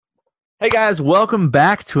Hey guys, welcome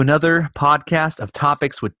back to another podcast of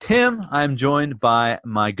Topics with Tim. I'm joined by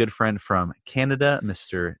my good friend from Canada,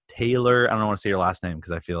 Mr. Taylor. I don't want to say your last name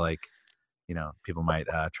because I feel like, people might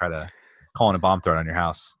try to call in a bomb threat on your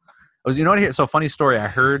house. So funny story. I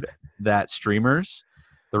heard that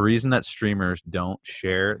the reason that streamers don't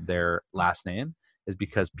share their last name is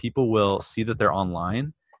because people will see that they're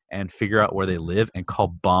online and figure out where they live and call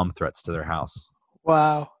bomb threats to their house.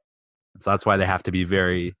 Wow. So that's why they have to be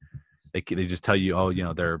very. They just tell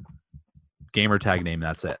you, their gamer tag name,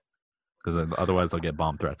 that's it. Because otherwise they'll get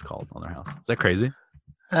bomb threats called on their house. Is that crazy?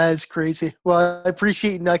 That is crazy. Well, I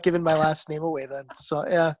appreciate you not giving my last name away then. So,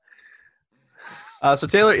 yeah. So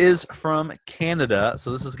Taylor is from Canada.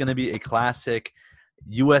 So this is going to be a classic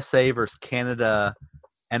USA versus Canada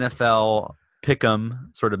NFL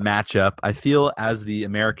pick'em sort of matchup. I feel as the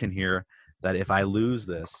American here that if I lose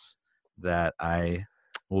this, that I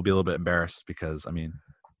will be a little bit embarrassed because,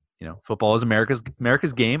 football is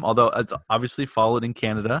America's game, although it's obviously followed in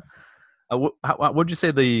Canada. What would you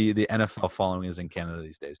say the NFL following is in Canada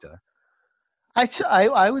these days, Taylor?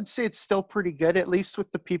 I would say it's still pretty good, at least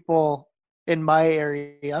with the people in my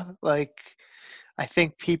area. Like, I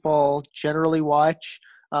think people generally watch.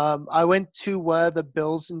 I went to one of the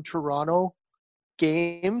Bills in Toronto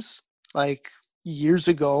games like years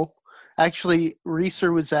ago. Actually,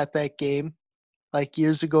 Reeser was at that game like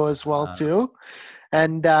years ago as well too.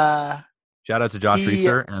 And shout out to Josh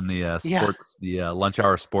Reeser and the lunch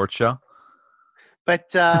hour sports show. But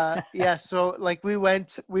yeah, so like we went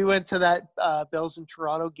to that Bills in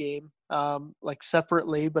Toronto game like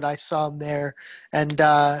separately, but I saw them there, and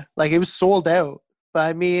like it was sold out. But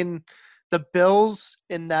I mean, the Bills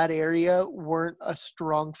in that area weren't a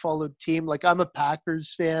strong followed team. Like I'm a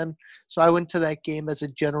Packers fan, so I went to that game as a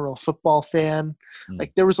general football fan.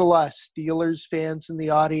 Like there was a lot of Steelers fans in the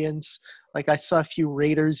audience. Like I saw a few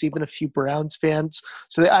Raiders, even a few Browns fans.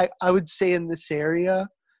 So I would say in this area,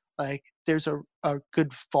 like there's a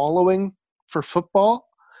good following for football.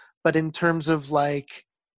 But in terms of like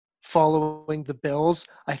following the Bills,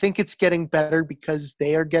 I think it's getting better because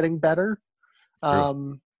they are getting better.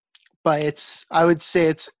 But I would say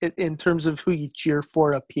it's in terms of who you cheer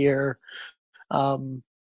for up here,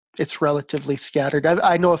 it's relatively scattered.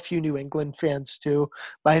 I know a few New England fans too,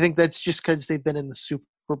 but I think that's just because they've been in the Super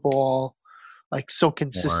Bowl like so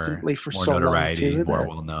consistently for so long too. More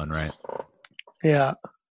well known, right? Yeah.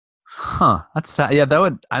 Huh.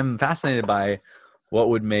 I'm fascinated by what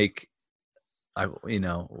would make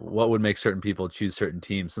certain people choose certain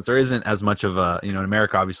teams, since there isn't as much of a, in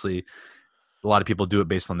America, obviously a lot of people do it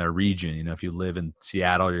based on their region. If you live in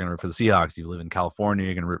Seattle, you're going to root for the Seahawks. If you live in California,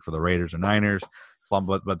 you're going to root for the Raiders or Niners.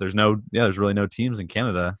 But there's really no teams in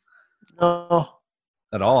Canada at all.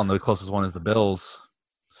 And the closest one is the Bills.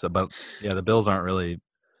 So, but yeah, the Bills aren't really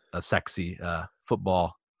a sexy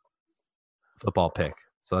football pick.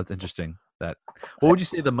 So that's interesting. What would you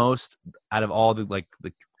say the most out of all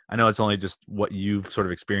I know it's only just what you've sort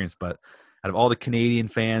of experienced, but out of all the Canadian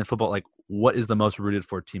fan football, like what is the most rooted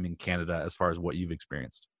for team in Canada as far as what you've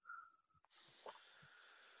experienced?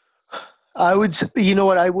 I would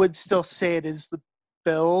still say it is the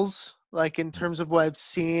Bills. Like in terms of what I've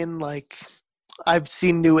seen, like I've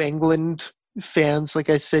seen New England fans, like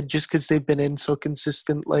I said, just because they've been in so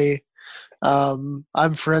consistently. I'm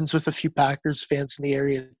friends with a few Packers fans in the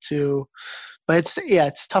area too, but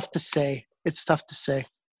it's tough to say. It's tough to say.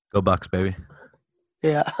 Go Bucks, baby.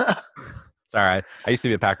 Yeah. Sorry, I used to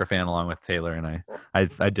be a Packer fan along with Taylor, and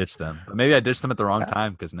I ditched them. But maybe I ditched them at the wrong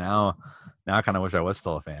time because now I kind of wish I was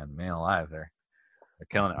still a fan. Man alive, they're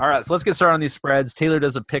killing it. All right, so let's get started on these spreads. Taylor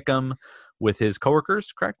does a pick 'em with his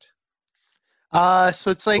coworkers, correct?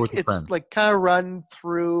 So it's like kind of run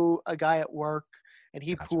through a guy at work, and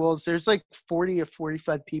he pools. There's like 40 or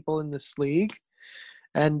 45 people in this league,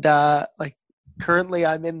 and like currently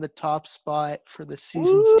I'm in the top spot for the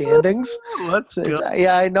season standings. Let's go.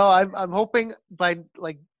 Yeah, I know. I'm hoping by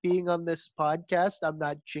like being on this podcast, I'm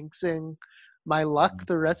not jinxing my luck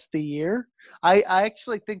the rest of the year. I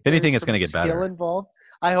actually think anything it's going to get better involved.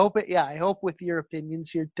 I hope it. Yeah, I hope with your opinions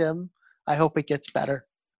here, Tim, I hope it gets better.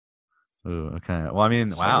 Ooh, okay. Well, I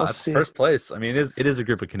mean, so wow, that's first place. I mean, it is a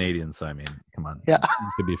group of Canadians, so I mean, come on. Yeah.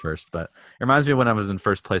 You could be first, but it reminds me of when I was in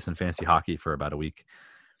first place in fantasy hockey for about a week.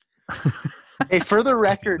 Hey, for the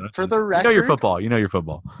record, you know your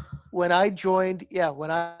football. When I joined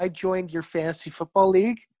your fantasy football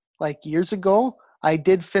league like years ago, I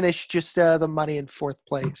did finish just the money in fourth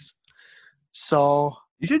place. So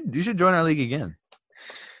you should join our league again.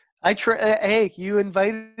 Hey, you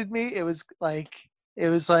invited me. It was like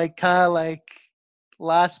kind of like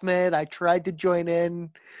last minute. I tried to join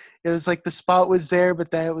in. It was like the spot was there,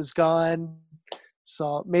 but then it was gone.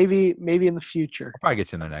 So maybe in the future. I'll probably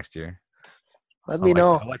get you in there next year. Let me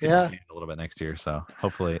know. I'd like to Yeah. expand a little bit next year, so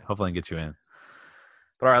hopefully I can get you in.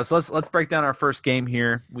 But all right, so let's break down our first game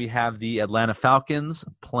here. We have the Atlanta Falcons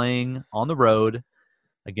playing on the road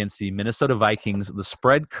against the Minnesota Vikings. The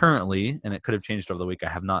spread currently, and it could have changed over the week, I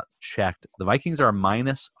have not checked. The Vikings are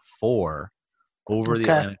 -4 over the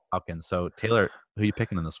Atlanta Falcons. So Taylor, who are you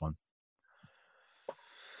picking in this one?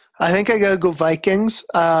 I think I gotta go Vikings.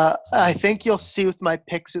 I think you'll see with my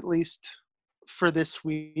picks, at least for this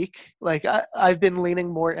week. Like I've been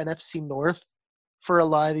leaning more NFC North for a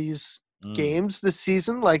lot of these games this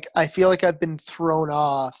season. Like I feel like I've been thrown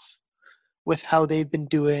off with how they've been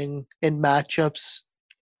doing in matchups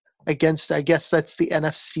against, I guess that's the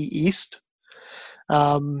NFC East.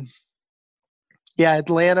 Yeah,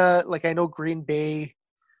 Atlanta, like I know Green Bay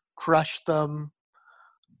crushed them.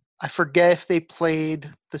 I forget if they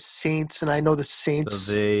played the Saints, and I know the Saints.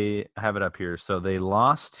 So they have it up here. So they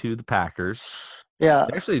lost to the Packers. Yeah.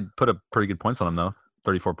 They actually put up pretty good points on them, though.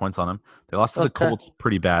 34 points on them. They lost to the Colts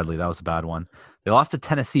pretty badly. That was a bad one. They lost to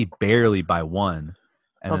Tennessee barely by 1.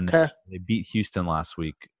 And then they beat Houston last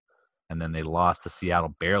week. And then they lost to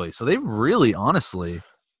Seattle barely. So they've really, honestly,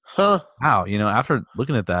 wow, after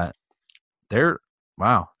looking at that,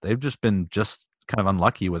 they've just been kind of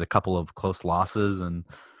unlucky with a couple of close losses and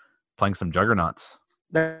playing some juggernauts.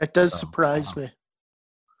 That does surprise me.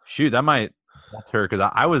 Shoot, that might hurt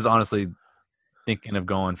because I was honestly thinking of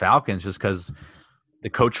going Falcons just because the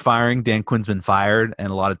coach firing, Dan Quinn's been fired, and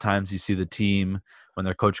a lot of times you see the team when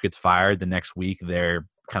their coach gets fired the next week, they're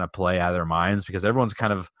kind of play out of their minds because everyone's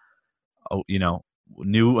kind of, a new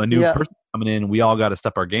person coming in. We all got to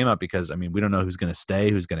step our game up because we don't know who's going to stay,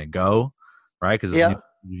 who's going to go, right? Because the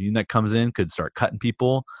new that comes in could start cutting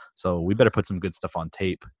people, so we better put some good stuff on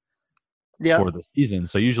tape for the season.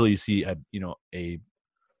 So usually you see a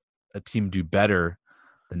team do better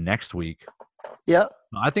the next week. Yeah.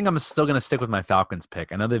 I think I'm still going to stick with my Falcons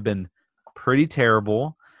pick. I know they've been pretty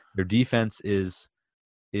terrible. Their defense is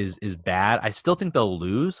bad. I still think they'll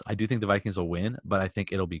lose. I do think the Vikings will win, but I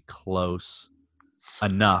think it'll be close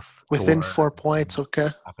enough. Within 4 points, okay.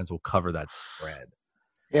 Falcons will cover that spread.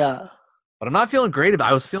 Yeah. But I'm not feeling great about it.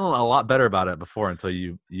 I was feeling a lot better about it before until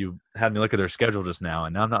you had me look at their schedule just now,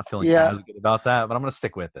 and now I'm not feeling as good about that, but I'm going to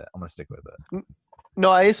stick with it. No,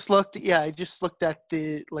 I just looked at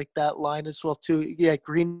that line as well too. Yeah,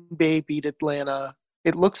 Green Bay beat Atlanta.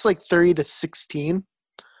 It looks like 30-16.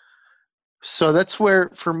 So that's where,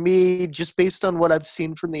 for me, just based on what I've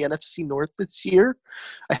seen from the NFC North this year,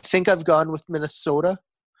 I think I've gone with Minnesota.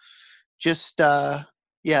 Just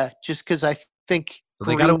because I think so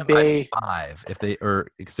they got to win by 5. If they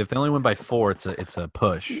only win by 4, it's a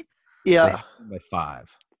push. Yeah, by 5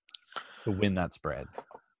 to win that spread.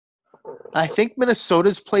 I think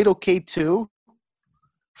Minnesota's played okay too,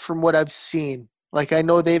 from what I've seen. Like I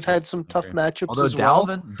know they've had some tough matchups as well.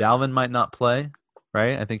 Dalvin might not play,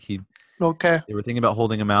 right? I think they were thinking about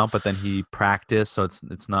holding him out, but then he practiced, so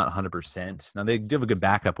it's not 100%. Now they do have a good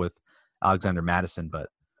backup with Alexander Madison, but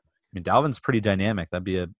Dalvin's pretty dynamic. That'd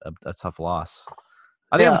be a tough loss.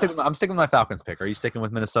 I think I'm sticking with my Falcons pick. Are you sticking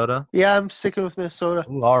with Minnesota? Yeah, I'm sticking with Minnesota.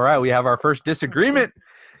 Ooh, all right, we have our first disagreement.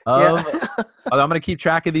 I'm going to keep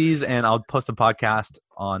track of these, and I'll post a podcast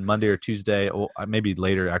on Monday or Tuesday, or maybe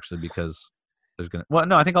later actually, because I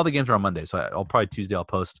think all the games are on Monday, so I'll probably Tuesday I'll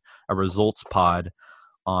post a results pod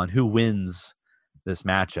on who wins this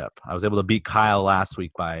matchup. I was able to beat Kyle last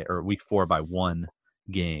week week 4 by 1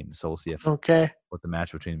 game, so we'll see what the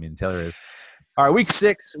match between me and Taylor is. All right, week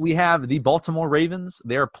 6, we have the Baltimore Ravens.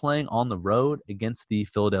 They are playing on the road against the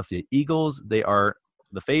Philadelphia Eagles. They are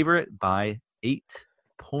the favorite by 8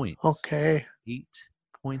 points. Okay. 8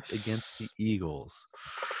 points against the Eagles.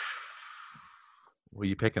 What are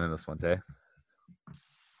you picking in this one, Tay?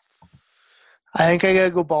 I think I got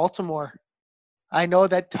to go Baltimore. I know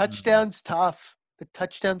that touchdown's tough. The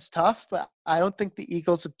touchdown's tough, but I don't think the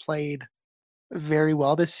Eagles have played very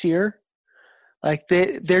well this year. Like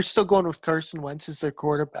they're still going with Carson Wentz as their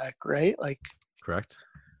quarterback, right? Like, correct.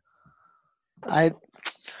 I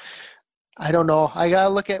don't know. I gotta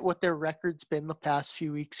look at what their record's been the past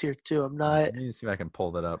few weeks here too. I'm not. Let me see if I can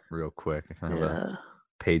pull that up real quick. I kind of have a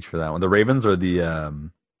page for that one. The Ravens or the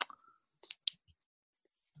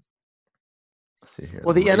let's see here.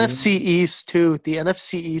 Well, the NFC East too. The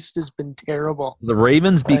NFC East has been terrible. The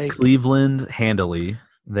Ravens beat Cleveland handily.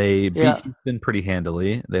 They beat Houston pretty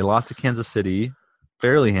handily. They lost to Kansas City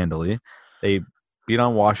fairly handily. They beat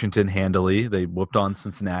on Washington handily. They whooped on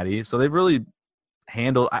Cincinnati. So they've really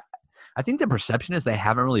handled – I think the perception is they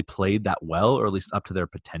haven't really played that well, or at least up to their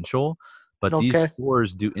potential. But these Okay.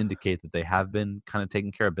 scores do indicate that they have been kind of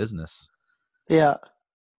taking care of business. Yeah.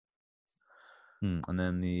 And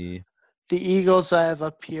then The Eagles I have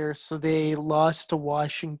up here, so they lost to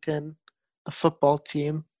Washington, the football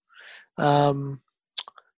team. Um,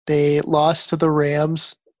 they lost to the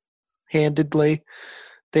Rams handedly.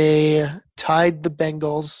 They tied the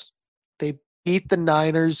Bengals. They beat the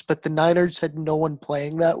Niners, but the Niners had no one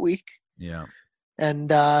playing that week. yeah. And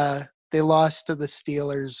they lost to the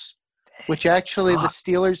Steelers, which actually the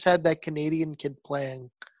Steelers had that Canadian kid playing.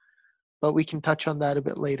 But we can touch on that a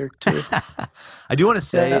bit later too. I do want to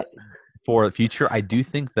say Yeah. for the future, I do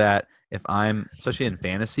think that if I'm, especially in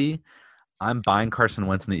fantasy, I'm buying Carson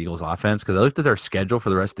Wentz in the Eagles offense because I looked at their schedule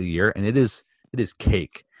for the rest of the year and it is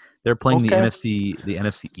cake. They're playing Okay. the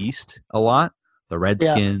NFC East a lot. The Yeah.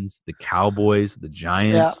 Redskins, the Cowboys, the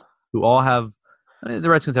Giants, Yeah. who all have the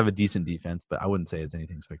Redskins have a decent defense, but I wouldn't say it's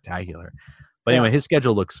anything spectacular. But anyway, Yeah. his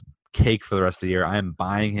schedule looks cake for the rest of the year. I am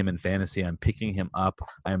buying him in fantasy. I'm picking him up.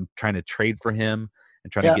 I'm trying to trade for him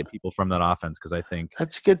and trying to Yeah. get people from that offense because I think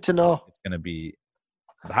That's good to know. it's going to be.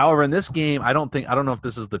 However, in this game, I don't know if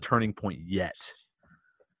this is the turning point yet.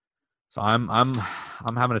 So I'm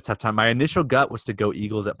having a tough time. My initial gut was to go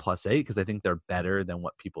Eagles at +8 because I think they're better than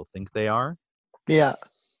what people think they are. Yeah.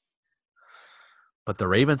 But the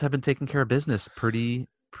Ravens have been taking care of business pretty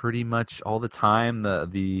much all the time.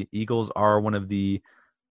 The Eagles are one of the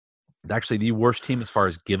actually the worst team as far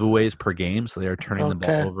as giveaways per game. So they are turning the ball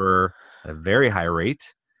Okay. over at a very high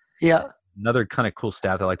rate. Yeah. Another kind of cool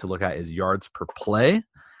stat I like to look at is yards per play.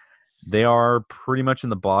 They are pretty much in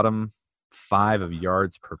the bottom 5 of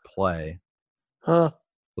yards per play. Huh.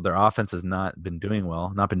 So their offense has not been doing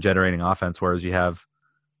well, not been generating offense. Whereas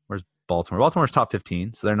where's Baltimore? Baltimore's top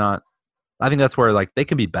 15, so they're not. I think that's where like they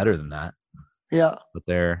can be better than that. Yeah. But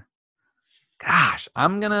gosh,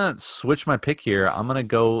 I'm gonna switch my pick here. I'm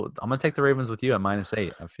gonna take the Ravens with you at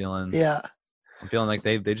 -8. I'm feeling like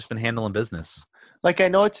they've just been handling business. Like I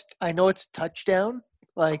know it's touchdown.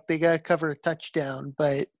 Like they gotta cover a touchdown,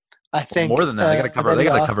 but I think More than that, they gotta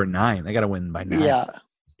cover 9. They gotta win by 9. Yeah.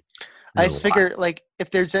 I There's just a lot. figure like if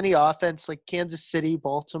there's any offense like Kansas City,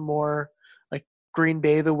 Baltimore, like Green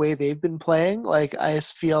Bay, the way they've been playing, like I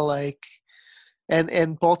just feel like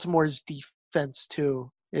and Baltimore's defense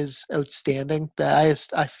too is outstanding. That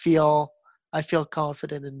I feel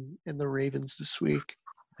confident in the Ravens this week.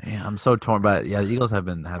 Yeah, I'm so torn. But yeah, the Eagles have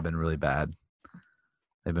been really bad.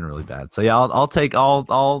 They've been really bad. So yeah, I'll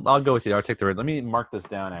go with you. I'll take the. Let me mark this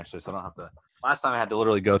down actually, so I don't have to. Last time I had to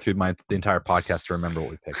literally go through the entire podcast to remember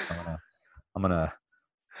what we picked. So I'm gonna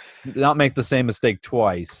not make the same mistake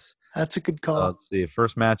twice. That's a good call. Let's see.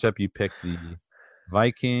 First matchup, you picked the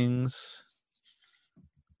Vikings.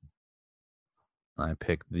 I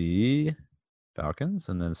picked the Falcons,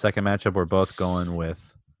 and then second matchup, we're both going with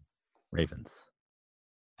Ravens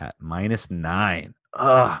at -9.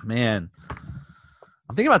 Oh man,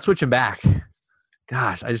 I'm thinking about switching back.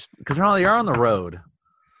 Gosh, because they're on the road.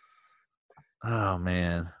 Oh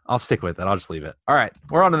man, I'll stick with it. I'll just leave it. All right,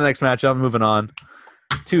 we're on to the next matchup. Moving on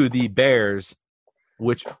to the Bears,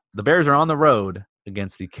 which the Bears are on the road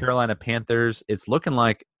against the Carolina Panthers. It's looking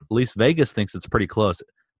like at least Vegas thinks it's pretty close.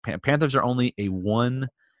 Panthers are only a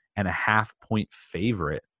 1.5 point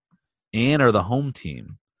favorite and are the home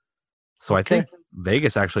team. So I think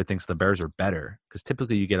Vegas actually thinks the Bears are better because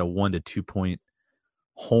typically you get a 1 to 2 point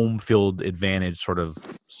home field advantage, sort of,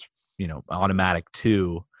 automatic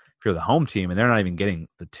 2 if you're the home team, and they're not even getting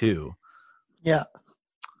the 2. Yeah.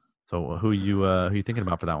 So who you thinking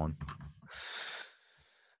about for that one?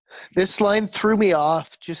 This line threw me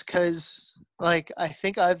off just because, like, I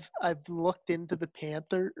think I've looked into the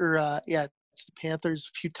it's the Panthers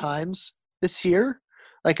a few times this year.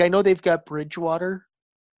 Like, I know they've got Bridgewater,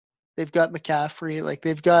 they've got McCaffrey, like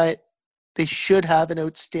they should have an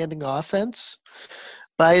outstanding offense,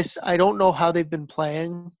 but I don't know how they've been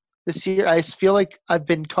playing this year. I just feel like I've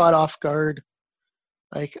been caught off guard,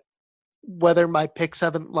 like whether my picks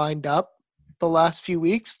haven't lined up the last few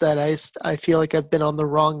weeks, that I feel like I've been on the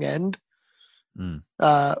wrong end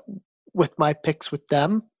with my picks with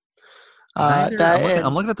them.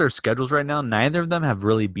 I'm looking at their schedules right now. Neither of them have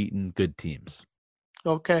really beaten good teams.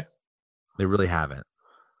 Okay. They really haven't.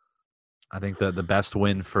 I think the best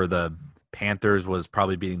win for the Panthers was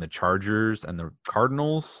probably beating the Chargers and the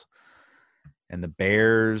Cardinals. And the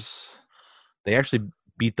Bears, they actually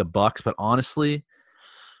beat the Bucks, but honestly,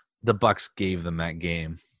 the Bucks gave them that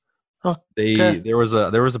game. Okay. There was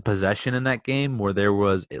a possession in that game where there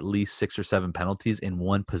was at least 6 or 7 penalties in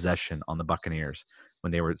one possession on the Buccaneers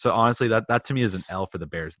when they were. So honestly, that to me is an L for the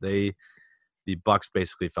Bears. The Bucks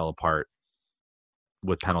basically fell apart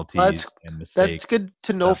with Well, penalties and that's mistakes. good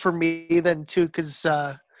to know Stuff. for me then too, because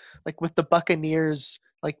like with the Buccaneers,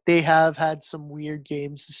 like they have had some weird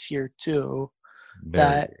games this year too. Very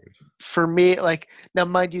That weird. for me, like now,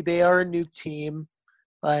 mind you, they are a new team.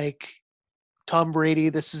 Like Tom Brady,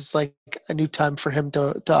 this is like a new time for him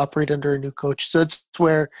to operate under a new coach. So that's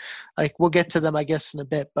where, like, we'll get to them, I guess, in a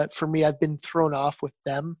bit. But for me, I've been thrown off with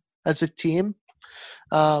them as a team.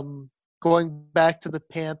 Um, Going back to the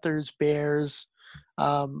Panthers, Bears,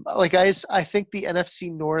 like I think the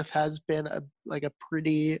NFC North has been a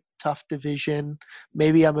pretty tough division.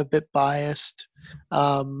 Maybe I'm a bit biased.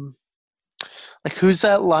 Um, like who's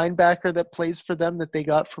that linebacker that plays for them that they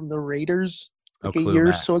got from the Raiders Oh, like a Khalil year or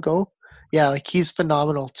Mack. so ago? Yeah, like he's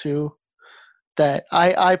phenomenal too. That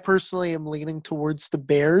I personally am leaning towards the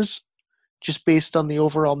Bears just based on the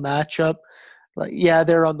overall matchup. Like yeah,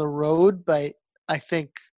 they're on the road, but I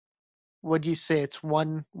think what do you say? It's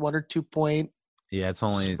one or 2 point Yeah, it's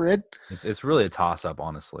only spread. it's really a toss up,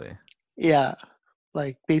 honestly. Yeah,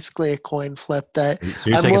 like basically a coin flip. That So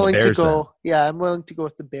you're I'm taking the willing to Bears then? go. Yeah, I'm willing to go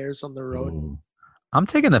with the Bears on the road. Ooh. I'm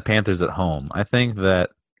taking the Panthers at home. I think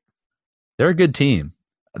that they're a good team.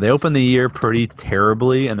 They opened the year pretty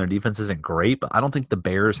terribly, and their defense isn't great. But I don't think the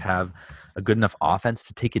Bears have a good enough offense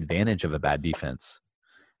to take advantage of a bad defense.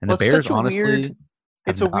 And the Well, Bears, honestly, have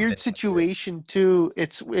it's a not weird been that good. situation too.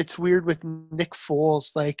 It's weird with Nick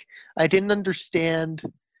Foles. Like I didn't understand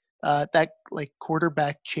that like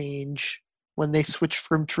quarterback change when they switched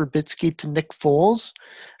from Trubisky to Nick Foles.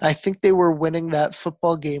 I think they were winning that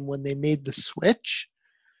football game when they made the switch,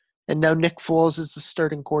 and now Nick Foles is the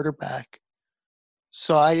starting quarterback.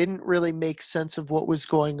 So I didn't really make sense of what was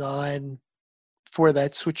going on for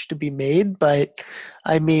that switch to be made. But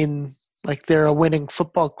I mean, like they're a winning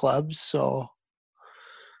football club, so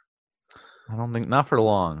I don't think not for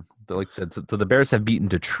long. Like I said, so the Bears have beaten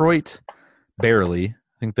Detroit barely.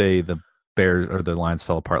 I think the Bears or the Lions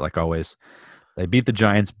fell apart like always. They beat the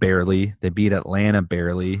Giants barely. They beat Atlanta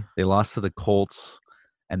barely. They lost to the Colts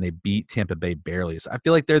and they beat Tampa Bay barely. So I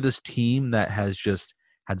feel like they're this team that has just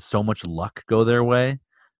had so much luck go their way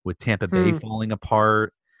with Tampa Bay hmm, falling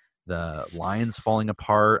apart, the Lions falling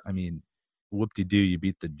apart. I mean, whoop-de-doo, you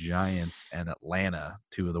beat the Giants and Atlanta,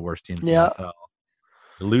 two of the worst teams in the yeah. NFL.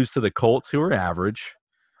 You lose to the Colts, who are average.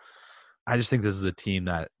 I just think this is a team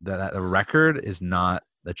that the record is not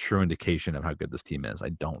a true indication of how good this team is. I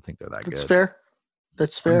don't think they're that That's good. fair.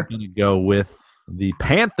 That's I'm fair. going to go with the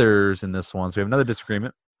Panthers in this one. So we have another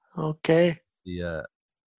disagreement. Okay. See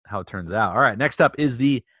how it turns out. All right. Next up is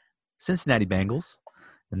the Cincinnati Bengals,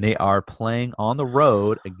 and they are playing on the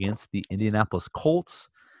road against the Indianapolis Colts.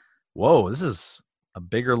 Whoa, this is a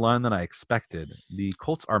bigger line than I expected. The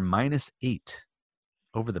Colts are -8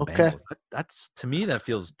 over the Okay. Bengals. That's to me that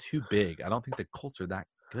feels too big. I don't think the Colts are that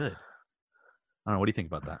good. I don't know. What do you think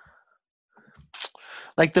about that?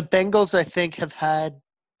 Like the Bengals, I think have had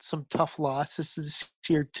some tough losses this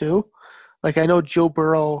year too. Like I know Joe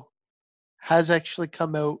Burrow has actually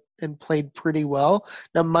come out and played pretty well.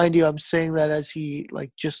 Now, mind you, I'm saying that as he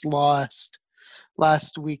like just lost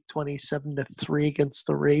last week, 27-3 against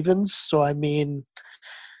the Ravens. So I mean,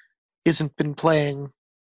 isn't been playing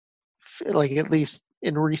like at least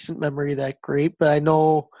in recent memory that great. But I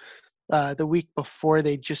know the week before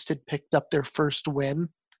they just had picked up their first win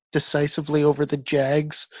decisively over the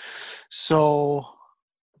Jags. So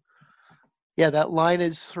yeah, that line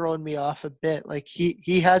is throwing me off a bit. Like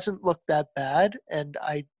he hasn't looked that bad, and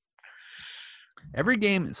I Every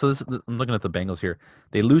game. So I'm looking at the Bengals here.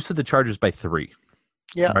 They lose to the Chargers by 3.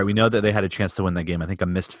 yeah. All right, we know that they had a chance to win that game. I think a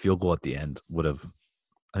missed field goal at the end would have,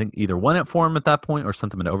 I think, either won it for them at that point or sent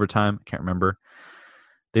them into overtime. I can't remember.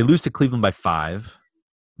 They lose to Cleveland by 5.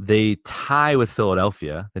 They tie with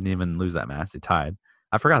Philadelphia. They didn't even lose that match. They tied.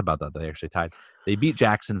 I forgot about that. They actually tied. They beat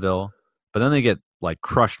Jacksonville, but then they get like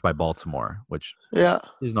crushed by Baltimore, which Yeah.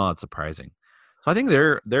 is not surprising. So I think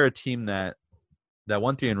they're a team that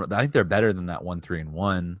 1-3 and I think they're better than that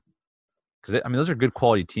 1-3-1 because I mean those are good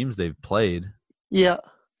quality teams they've played Yeah.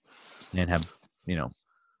 and have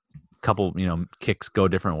couple kicks go a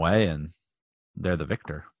different way and they're the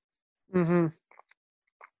victor. hmm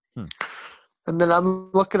Hmm. And then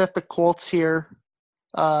I'm looking at the Colts here.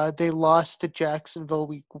 They lost to Jacksonville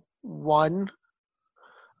week 1.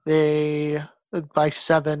 They by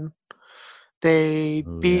 7. They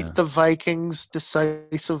Oh beat yeah, the Vikings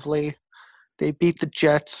decisively. They beat the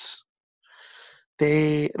Jets.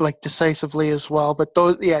 They like decisively as well. But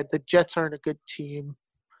those, yeah, the Jets aren't a good team.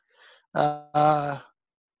 Uh,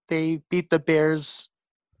 they beat the Bears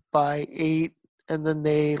by 8, and then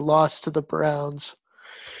they lost to the Browns.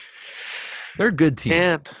 they're a good team.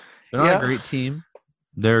 And They're not a yeah, great team.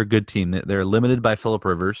 They're a good team. They're limited by Philip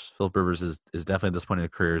Rivers. Philip Rivers is definitely at this point in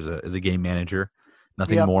his career as a game manager,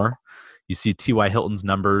 nothing Yep. more. You see T.Y. Hilton's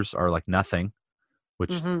numbers are like nothing,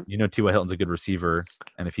 which Hmm. T.Y. Hilton's a good receiver,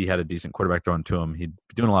 and if he had a decent quarterback thrown to him, he'd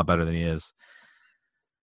be doing a lot better than he is.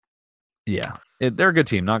 Yeah, they're a good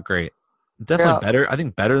team, not great. Definitely Yeah. better. I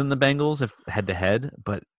think better than the Bengals if head to head,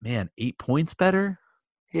 but man, 8 points better.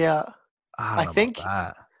 Yeah. I don't I know about think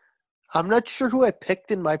that. I'm not sure who I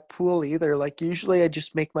picked in my pool either. Like usually I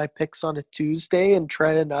just make my picks on a Tuesday and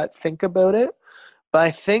try to not think about it. But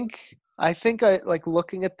I think I like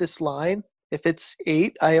looking at this line, if it's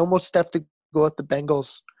 8, I almost have to go with the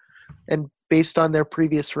Bengals. And based on their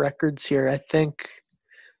previous records here, I think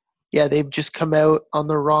yeah, they've just come out on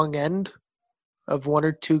the wrong end of one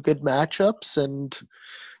or two good matchups, and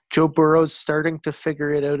Joe Burrow's starting to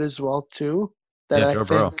figure it out as well too. That Yeah, I Joe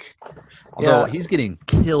Burrow. think, Although yeah, he's getting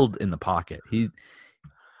killed in the pocket. He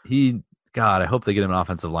God, I hope they get him an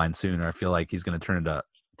offensive line soon, or I feel like he's going to turn into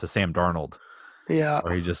Sam Darnold, yeah,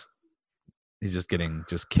 or he's just getting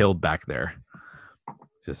just killed back there.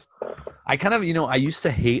 Just I kind of I used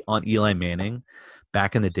to hate on Eli Manning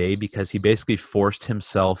back in the day because he basically forced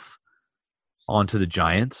himself onto the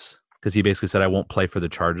Giants because he basically said I won't play for the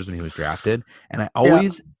Chargers when he was drafted, and I yeah,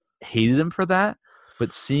 always hated him for that.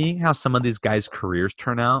 But seeing how some of these guys' careers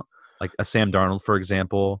turn out, like a Sam Darnold, for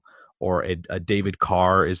example, or a David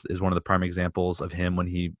Carr is one of the prime examples of him when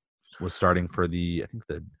he was starting for I think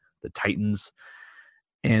the Titans.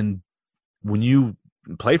 And when you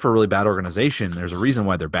play for a really bad organization, there's a reason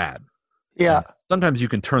why they're bad. yeah, And sometimes you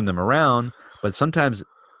can turn them around, but sometimes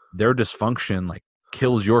their dysfunction like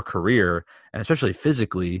kills your career, and especially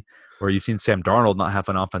physically, where you've seen Sam Darnold not have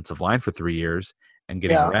an offensive line for 3 years and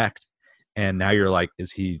getting yeah, wrecked, and now you're like,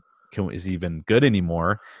 is he even good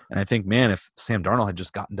anymore? And I think, man, if Sam Darnold had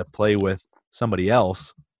just gotten to play with somebody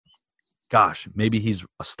else, gosh, maybe he's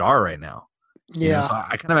a star right now. yeah, So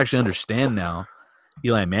I kind of actually understand now.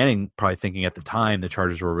 Eli Manning probably thinking at the time the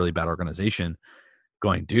Chargers were a really bad organization,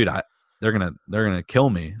 going, dude, they're gonna kill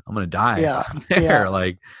me. I'm gonna die if yeah, I'm yeah, there.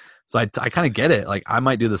 Like, so I kind of get it. Like, I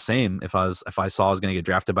might do the same if I saw I was gonna get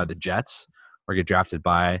drafted by the Jets or get drafted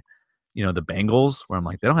by the Bengals, where I'm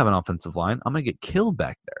like, they don't have an offensive line. I'm gonna get killed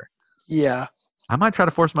back there. yeah. I might try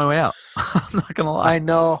to force my way out. I'm not gonna lie. I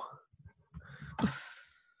know.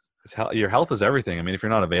 Your health is everything. I mean, if you're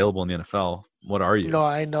not available in the NFL, what are you? No,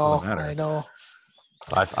 I It doesn't know. I matter. know.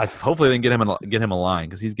 So I hopefully they can get him a line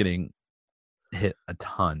because he's getting hit a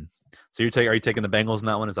ton. So are you taking the Bengals in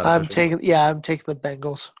that one? Is that official? I'm taking the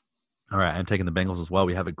Bengals. All right, I'm taking the Bengals as well.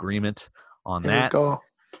 We have agreement on There you that. go.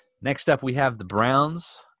 Next up, we have the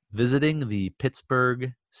Browns visiting the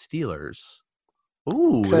Pittsburgh Steelers.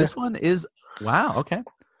 Ooh, Okay. this one is wow. Okay,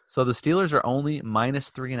 so the Steelers are only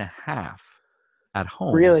 -3.5 at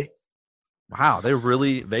home. Really? Wow,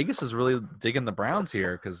 Vegas is really digging the Browns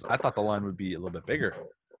here because I thought the line would be a little bit bigger.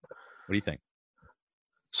 What do you think?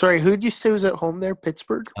 Sorry, who'd you say was at home there?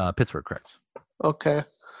 Pittsburgh? Pittsburgh, correct? Okay.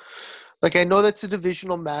 Like I know that's a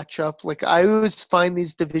divisional matchup. Like I always find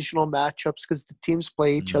these divisional matchups because the teams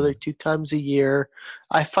play each other 2 times a year.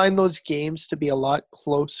 I find those games to be a lot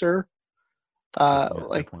closer. Good point. Good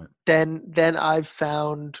Like point. than I've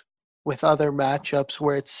found with other matchups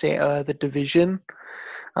where it's say the division.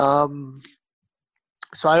 Um,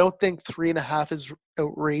 so I don't think 3.5 is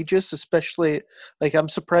outrageous, especially like I'm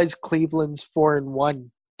surprised Cleveland's 4-1.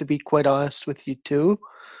 To be quite honest with you too,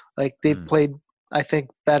 like they've Hmm. played, I think,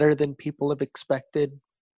 better than people have expected,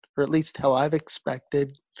 or at least how I've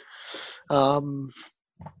expected. Um,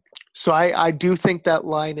 so I do think that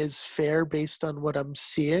line is fair based on what I'm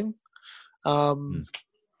seeing. Hmm. Um,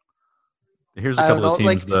 Here's a I don't couple of know,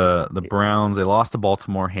 teams. like The Browns, they lost to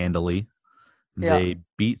Baltimore handily. yeah, They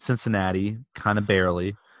beat Cincinnati kind of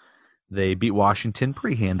barely. They beat Washington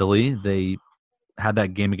pretty handily. They had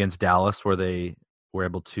that game against Dallas where they were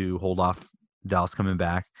able to hold off Dallas coming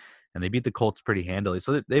back, and they beat the Colts pretty handily.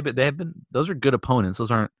 So they have been, those are good opponents.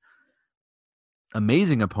 Those aren't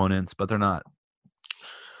amazing opponents, but they're not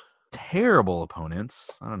terrible opponents.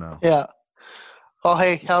 I don't know. yeah. Oh,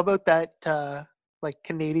 hey, how about that like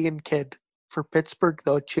Canadian kid for Pittsburgh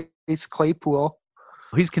though, Chase Claypool,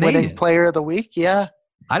 Oh, he's winning Canadian. Player of the Week? Yeah,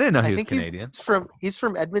 I didn't know I he was think Canadian. he's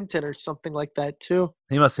from Edmonton or something like that too.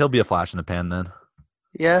 He'll be a flash in the pan then.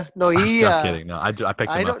 Yeah, no, I'm kidding. No, I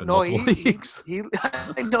picked I him up don't in know. multiple leagues. He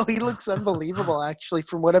I know he looks unbelievable actually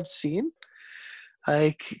from what I've seen.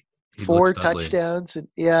 Like He looks 4 studly. touchdowns and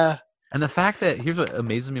yeah, And the fact that here's what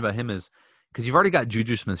amazes me about him is because you've already got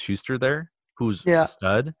Juju Smith-Schuster there, who's a yeah,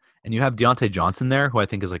 stud, and you have Deontay Johnson there, who I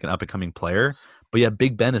think is like an up-and-coming player. But yet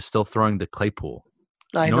Big Ben is still throwing to Claypool.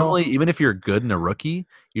 I know. Normally, even if you're good and a rookie,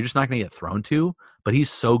 you're just not going to get thrown to. but he's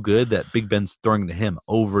so good that Big Ben's throwing to him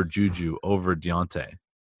over Juju, over Deontay.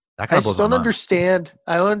 That kind I of just blows my don't mind. understand.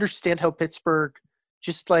 I don't understand how Pittsburgh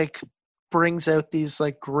just like brings out these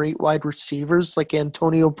like great wide receivers like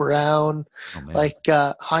Antonio Brown, Oh man, like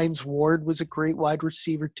Hines Ward was a great wide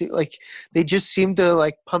receiver too. Like they just seem to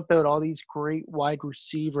like pump out all these great wide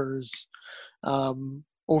receivers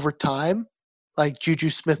over time. Like Juju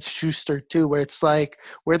Smith Schuster too, where it's like,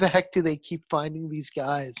 where the heck do they keep finding these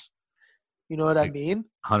guys? You know what I like mean?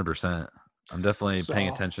 100%. I'm definitely paying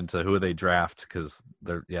So attention to who they draft because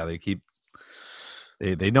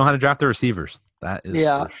they know how to draft their receivers. That is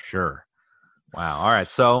yeah. for sure. Wow. All right.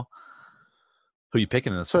 So who you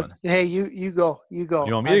picking in this So one? hey, you go, you You go.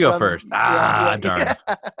 want me to I've go done. first? Yeah, Ah, yeah, darn. yeah.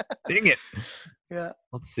 Dang it. Yeah.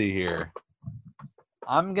 Let's see here.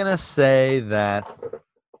 I'm gonna say that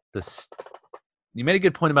this. You made a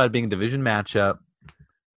good point about it being a division matchup.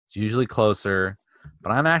 It's usually closer,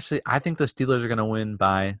 but I think the Steelers are gonna win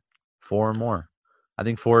by 4 or more. I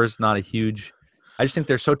think 4 is not a huge. I just think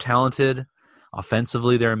they're so talented.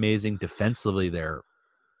 Offensively, they're amazing. Defensively, they're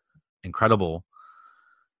incredible.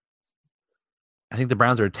 I think the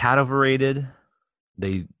Browns are a tad overrated.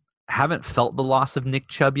 They haven't felt the loss of Nick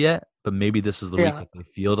Chubb yet, but maybe this is the week Yeah. that they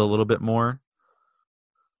feel it a little bit more.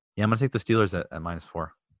 Yeah, I'm going to take the Steelers at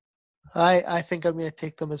 -4. I think I'm gonna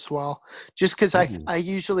take them as well. Just because Ooh. I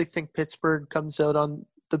usually think Pittsburgh comes out on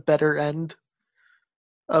the better end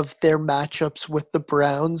of their matchups with the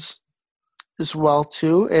Browns as well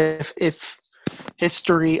too. If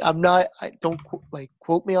history, I'm not. I don't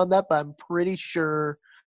quote me on that, but I'm pretty sure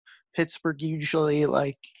Pittsburgh usually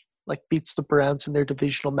like beats the Browns in their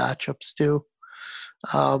divisional matchups too.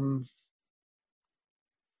 Um,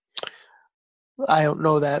 I don't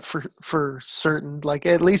know that for certain. Like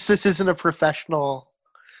at least this isn't a professional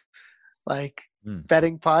like Mm.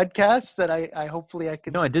 betting podcast that I hopefully I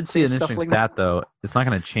can I did see say an stuff interesting like that. stat, though. It's not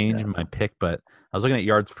going to change Yeah. my pick, but I was looking at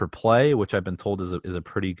yards per play, which I've been told is a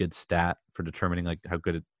pretty good stat for determining like how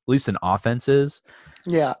good, at least an offense is.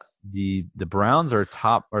 Yeah. The Browns are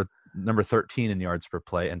top or number 13 in yards per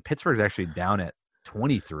play, and Pittsburgh's actually down at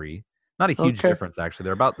 23. Not a huge Okay. difference actually.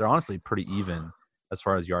 They're honestly pretty even as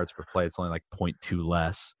far as yards per play. It's only like 0.2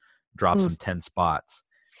 less, drops Hmm. them 10 spots.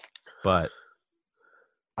 But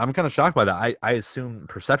I'm kind of shocked by that. I assume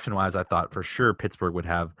perception wise, I thought for sure Pittsburgh would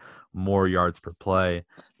have more yards per play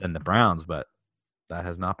than the Browns, but that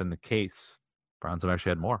has not been the case. Browns have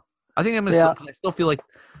actually had more. I think Yeah. because I still feel like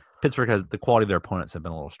Pittsburgh has the quality of their opponents have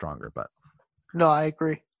been a little stronger, No, I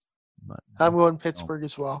agree. but I'm going no. Pittsburgh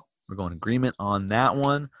as well. We're going agreement on that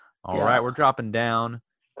one. All Yeah. right, we're dropping down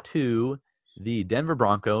to the Denver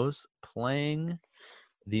Broncos playing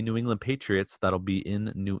the New England Patriots. That'll be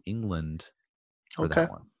in New England for Okay.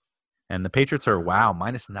 that one. And the Patriots are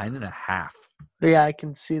 -9.5. Yeah, I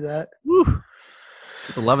can see that. Woo!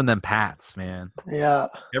 People loving them Pats, man. Yeah.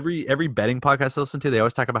 Every betting podcast I listen to, they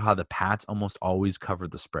always talk about how the Pats almost always cover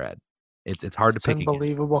the spread. It's hard to It's pick against.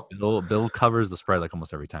 unbelievable. Bill covers the spread like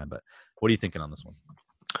almost every time. But what are you thinking on this one?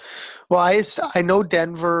 Well, I know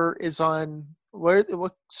Denver is on what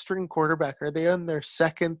string quarterback are they on their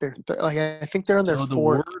second? Like I think they're on their So the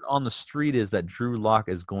fourth. word on the street is that Drew Lock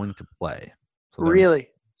is going to play. So their Really?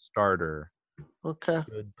 starter Okay.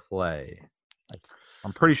 should play.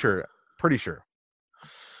 I'm pretty sure.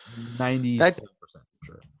 97%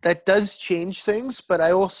 sure. That does change things, but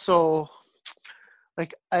I also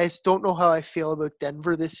like I just don't know how I feel about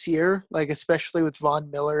Denver this year, like especially with Von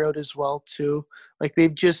Miller out as well too. Like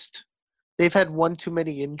they've had one too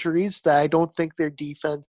many injuries that I don't think their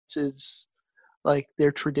defense is like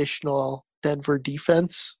their traditional Denver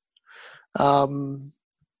defense.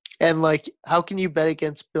 And like how can you bet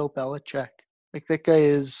against Bill Belichick? Like that guy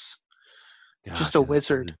is just Gosh, a he's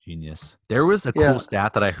wizard. a genius. There was a Yeah. cool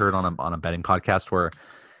stat that I heard on a betting podcast where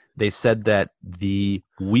they said that the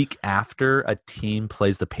week after a team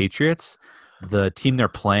plays the Patriots, the team they're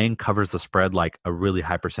playing covers the spread like a really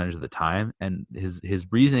high percentage of the time. And his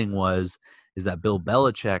reasoning is that Bill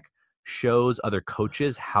Belichick shows other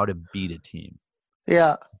coaches how to beat a team.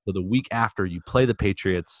 Yeah. So the week after you play the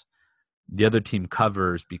Patriots, the other team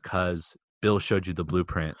covers because Bill showed you the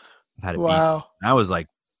blueprint of how to beat them. Wow. And I was like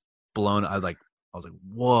blown. I was like,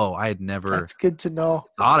 whoa! I had never That's good to know.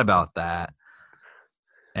 thought about that.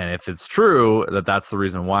 And if it's true that that's the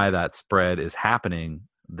reason why that spread is happening,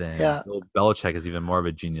 then Yeah. Bill Belichick is even more of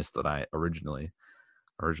a genius than I originally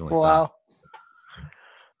thought. Wow.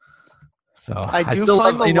 So I do still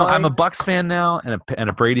find love, the I'm a line. Bucks fan now and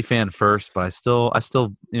a Brady fan first, but I'm still I'm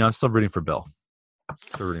still rooting for Bill.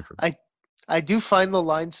 Still rooting for Bill. I do find the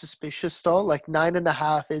line suspicious though. Like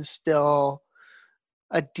 9.5 is still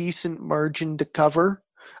a decent margin to cover.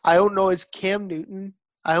 I don't know. Is Cam Newton?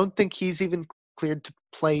 I don't think he's even cleared to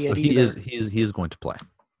play So yet he either. is going to play.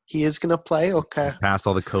 He is gonna play. Okay. He's passed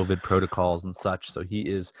all the COVID protocols and such, so he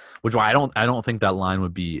is. Which why I don't think that line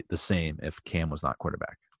would be the same if Cam was not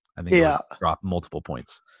quarterback. I think it Yeah. would drop multiple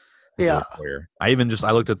points. Yeah.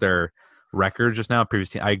 I looked at their record just now. Previous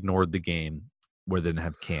team, I ignored the game where they didn't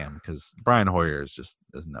have Cam because Brian Hoyer he's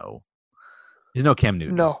no Cam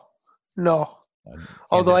Newton. No. Cam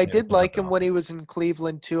Although I Newton did like him when he offense. was in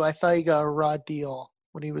Cleveland too. I thought he got a raw deal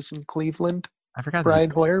when he was in Cleveland, I forgot that he Brian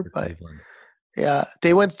played Hoyer. for But Cleveland. yeah,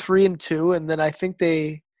 they went 3-2, and then I think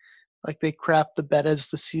they crapped the bed as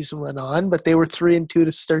the season went on. But they were 3-2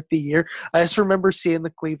 to start the year. I just remember seeing the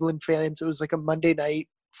Cleveland fans. It was like a Monday night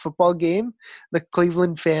football game. The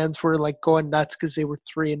Cleveland fans were like going nuts because they were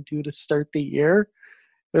 3-2 to start the year.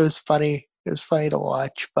 It was funny. It was funny to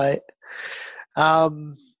watch, but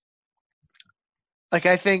um, like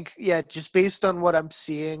I think, yeah, just based on what I'm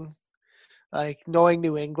seeing, like knowing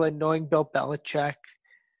New England, knowing Bill Belichick,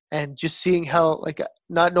 and just seeing how, like,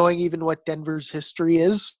 not knowing even what Denver's history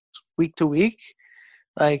is week to week,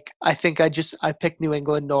 like I think I picked New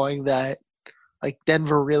England knowing that like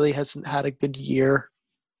Denver really hasn't had a good year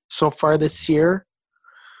so far this year.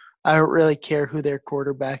 I don't really care who their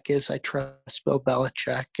quarterback is. I trust Bill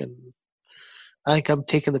Belichick, and I think I'm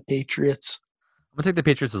taking the Patriots. I'm gonna take the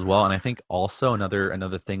Patriots as well, and I think also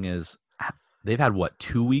another thing is they've had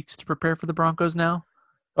 2 weeks to prepare for the Broncos now.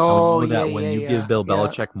 And we Oh know yeah, that when yeah, you yeah, give Bill yeah.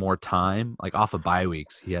 Belichick more time, like off of bye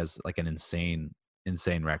weeks, he has like an insane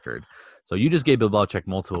record. So you just gave Bill Belichick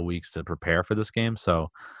multiple weeks to prepare for this game. So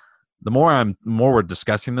the more we're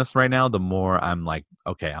discussing this right now, the more I'm like,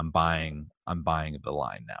 okay, I'm buying the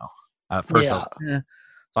line now. At first, I Yeah. was like,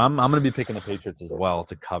 So I'm going to be picking the Patriots as well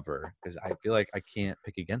to cover because I feel like I can't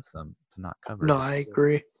pick against them to not cover. No, I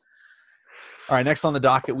agree. All right, next on the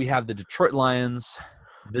docket, we have the Detroit Lions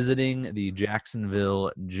visiting the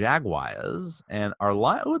Jacksonville Jaguars. And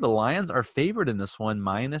the Lions are favored in this one,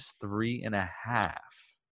 -3.5.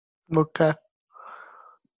 Okay.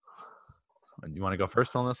 You want to go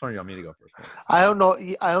first on this one, or you want me to go first? I don't know.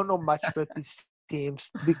 I don't know much about these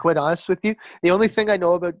teams, to be quite honest with you. The only thing I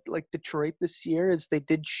know about like Detroit this year is they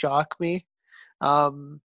did shock me.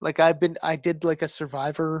 Like I did like a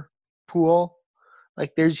survivor pool.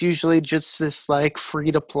 Like there's usually just this like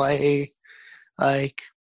free to play like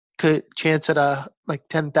chance at a like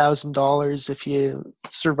 $10,000 if you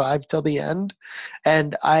survive till the end,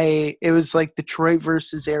 and it was like Detroit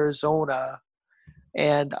versus Arizona,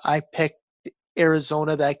 and I picked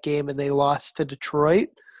Arizona that game, and they lost to Detroit,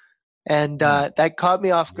 and that caught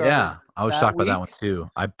me off guard Yeah, I was that shocked by that week. one too.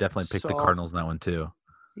 I definitely picked the So Cardinals in that one too.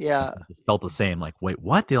 yeah, It felt the same. Like, wait,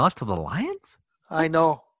 what? They lost to the Lions? I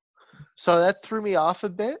know. So that threw me off a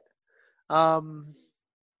bit. Um,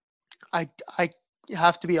 I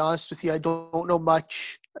have to be honest with you. I don't know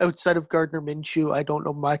much outside of Gardner Minshew. I don't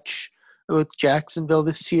know much with Jacksonville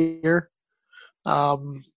this year.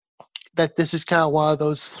 Um, that this is kind of one of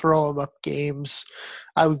those throw 'em up games.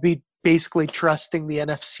 I would be basically trusting the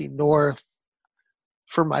NFC North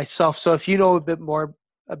for myself. So if you know a bit more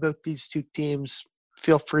about these two teams,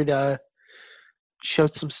 feel free to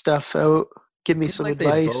shout some stuff out. Give It me seemed some like they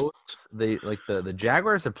advice. both they like the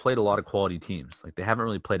Jaguars have played a lot of quality teams. Like they haven't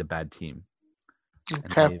really played a bad team, and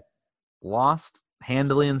Okay. they've lost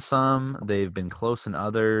handily in some. They've been close in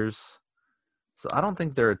others. So I don't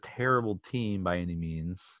think they're a terrible team by any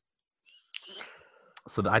means.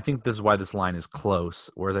 So I think this is why this line is close.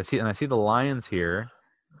 Whereas I see the Lions here,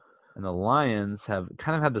 and the Lions have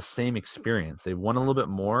kind of had the same experience. They've won a little bit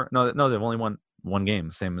more. No, they've only won one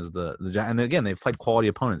game, same as the and again they've played quality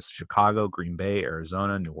opponents: Chicago, Green Bay,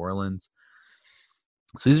 Arizona, New Orleans.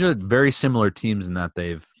 So these are very similar teams in that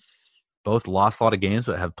they've both lost a lot of games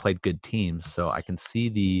but have played good teams. So I can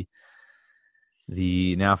see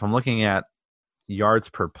the now if I'm looking at yards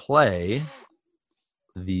per play,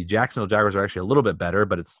 the Jacksonville Jaguars are actually a little bit better,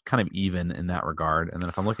 but it's kind of even in that regard. And then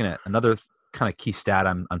if I'm looking at another kind of key stat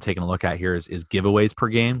I'm taking a look at here is giveaways per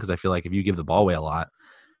game, because I feel like if you give the ball away a lot,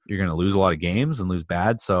 you're going to lose a lot of games and lose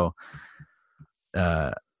bad. So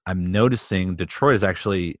I'm noticing Detroit is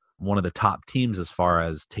actually one of the top teams as far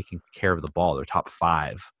as taking care of the ball. They're top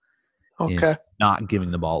 5 in Okay. not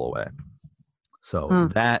giving the ball away. So Hmm.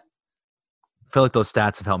 that I feel like those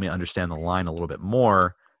stats have helped me understand the line a little bit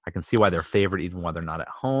more. I can see why they're favored even while they're not at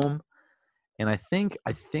home. And I think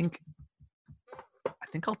I'll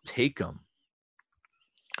take them.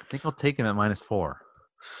 I think I'll take them at -4.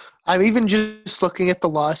 I'm even just looking at the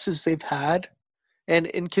losses they've had, and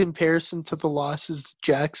in comparison to the losses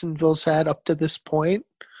Jacksonville's had up to this point,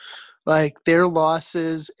 like their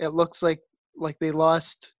losses, it looks like they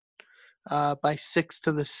lost by 6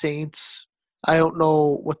 to the Saints. I don't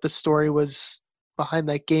know what the story was behind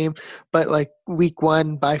that game, but like week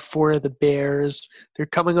 1 by 4 of the Bears. They're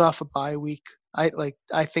coming off a bye week. I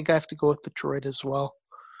think I have to go with Detroit as well.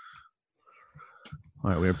 All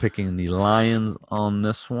right, we're picking the Lions on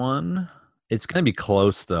this one. It's going to be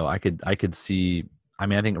close though. I could see. I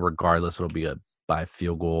mean, I think regardless, it'll be by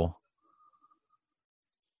field goal.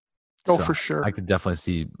 Oh, So for sure. I could definitely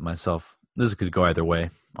see myself. This could go either way.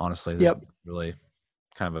 Honestly, this is really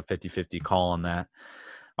kind of a 50-50 call on that.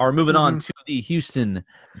 All right, moving on to the Houston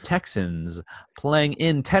Texans playing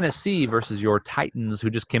in Tennessee versus your Titans, who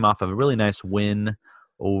just came off of a really nice win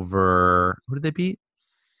over. Who did they beat?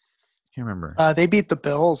 Can't remember. They beat the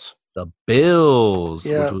Bills. The Bills,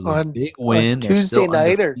 Yeah, which was a big on win. They're Tuesday still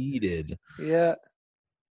nighter. undefeated. Yeah.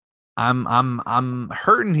 I'm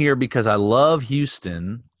hurting here because I love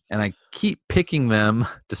Houston and I keep picking them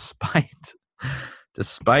despite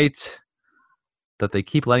that they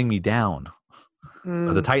keep letting me down.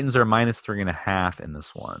 But the Titans are -3.5 in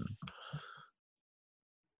this one.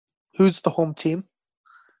 Who's the home team?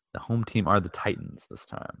 The home team are the Titans this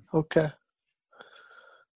time. Okay.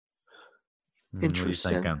 Interesting. What are you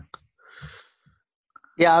thinking?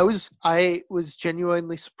 Yeah, I was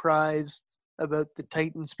genuinely surprised about the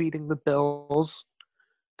Titans beating the Bills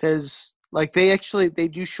because like they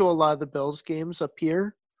do show a lot of the Bills games up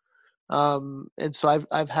here, and so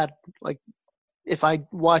I've had like if I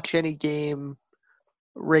watch any game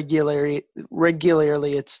regularly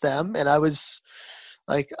it's them, and I was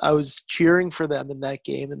cheering for them in that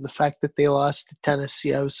game, and the fact that they lost to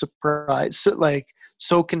Tennessee, I was surprised.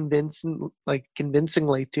 So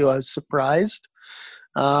convincingly too. I was surprised.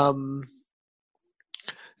 I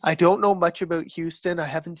don't know much about Houston. I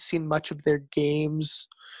haven't seen much of their games.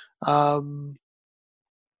 I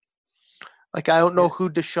don't know who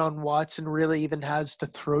Deshaun Watson really even has to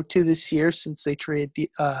throw to this year since they traded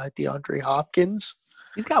DeAndre Hopkins.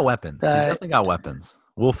 He's got weapons. He's definitely got weapons.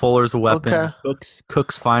 Will Fuller's a weapon. Okay.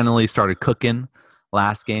 Cooks finally started cooking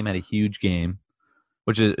last game, had a huge game.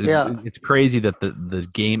 Which is it's crazy that the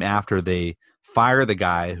game after they fire the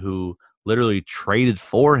guy who literally traded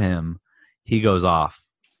for him, he goes off.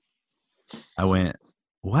 I went,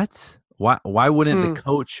 what? Why wouldn't the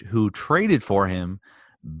coach who traded for him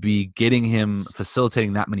be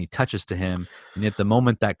facilitating that many touches to him? And yet the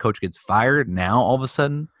moment that coach gets fired, now all of a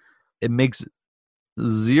sudden, it makes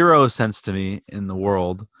zero sense to me in the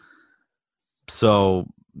world. So,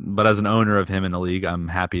 but as an owner of him in the league, I'm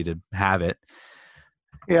happy to have it.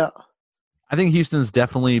 Yeah. I think Houston's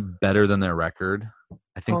definitely better than their record.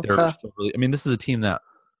 I think they're still really – I mean, this is a team that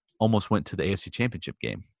almost went to the AFC Championship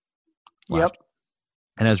game. Yep.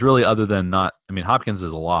 And as really other than not – I mean, Hopkins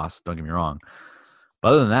is a loss, don't get me wrong. But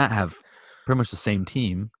other than that, have pretty much the same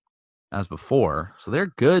team as before. So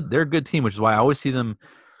they're good. They're a good team, which is why I always see them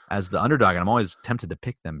as the underdog. And I'm always tempted to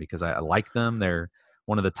pick them because I like them. They're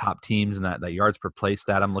one of the top teams in that yards per play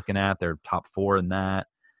stat I'm looking at. They're top 4 in that.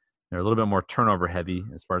 They're a little bit more turnover heavy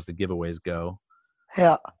as far as the giveaways go.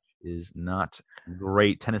 Yeah. Is not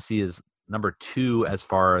great. Tennessee is number 2 as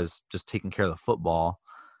far as just taking care of the football.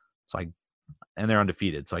 And they're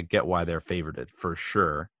undefeated. So I get why they're favored for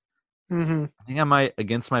sure. Mm-hmm. I think I might,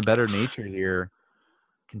 against my better nature here,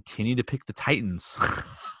 continue to pick the Titans. I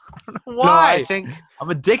don't know why. No, I think I'm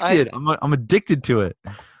addicted. I'm addicted to it.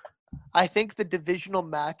 I think the divisional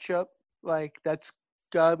matchup, that's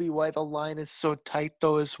gotta be why the line is so tight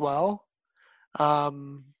though as well.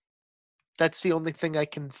 That's the only thing I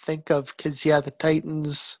can think of because the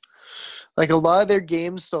Titans, a lot of their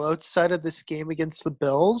games though outside of this game against the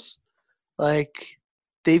Bills,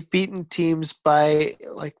 they've beaten teams by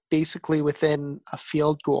basically within a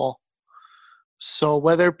field goal. So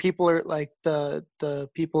whether people are the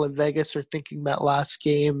people in Vegas are thinking that last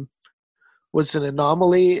game was an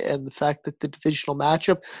anomaly and the fact that the divisional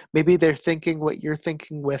matchup, maybe they're thinking what you're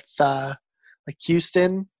thinking with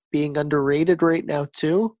Houston being underrated right now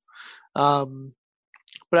too. But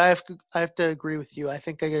I have to agree with you. I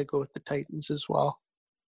think I gotta go with the Titans as well.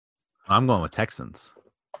 I'm going with Texans.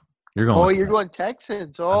 You're going. You're going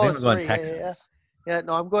Texans. I think I'm going Texans. Yeah.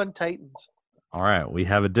 No, I'm going Titans. All right, we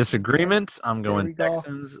have a disagreement. I'm going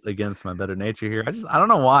Texans against my better nature here. I don't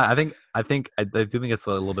know why. I do think it's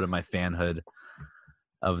a little bit of my fanhood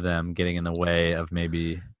of them getting in the way of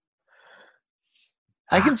maybe.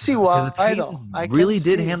 I can see why. The Titans really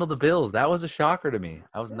did handle the Bills. That was a shocker to me.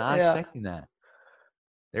 I was not expecting that.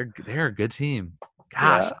 They're a good team.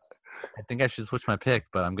 Gosh, I think I should switch my pick,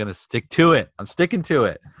 but I'm gonna stick to it. I'm sticking to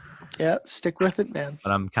it. Yeah, stick with it, man.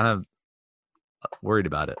 But I'm kind of worried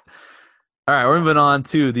about it. All right, we're moving on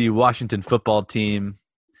to the Washington football team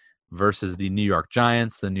versus the New York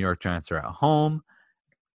Giants. The New York Giants are at home.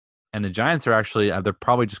 And the Giants are actually, they're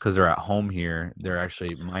probably just because they're at home here, they're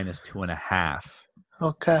actually -2.5.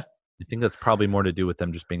 Okay. I think that's probably more to do with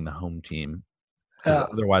them just being the home team. Because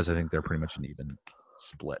Yeah. otherwise, I think they're pretty much an even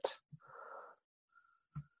split.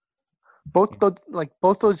 Both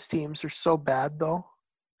those teams are so bad though.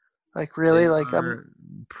 Like really, They like are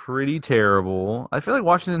pretty terrible. I feel like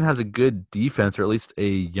Washington has a good defense, or at least a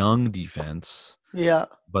young defense. yeah.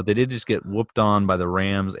 But they did just get whooped on by the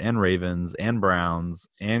Rams and Ravens and Browns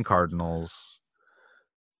and Cardinals.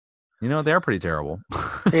 You know, they're pretty terrible.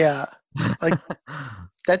 Yeah. Like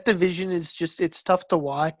that division is just it's tough to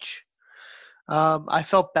watch. I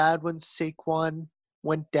felt bad when Saquon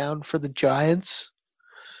went down for the Giants.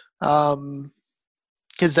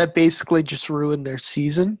 Because that basically just ruined their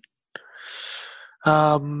season.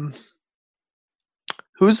 Who's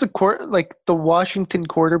the Washington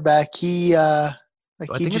quarterback? He I he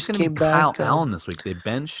think it's just going to be came Kyle back. Allen this week. They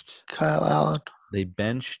benched. Kyle Allen. They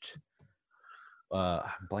benched. I'm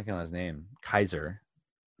blanking on his name. Kaiser,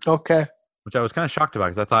 Okay. which I was kind of shocked about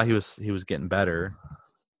because I thought he was getting better.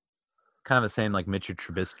 Kind of the same like Mitchell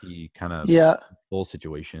Trubisky kind of Yeah. full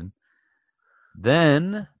situation.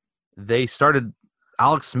 Then they started.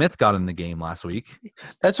 Alex Smith got in the game last week.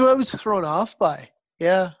 That's what I was thrown off by.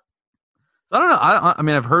 Yeah. So I don't know. I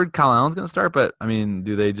mean, I've heard Kyle Allen's going to start, but I mean,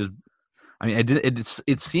 do they just? I mean,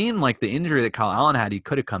 it seemed like the injury that Kyle Allen had, he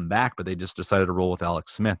could have come back, but they just decided to roll with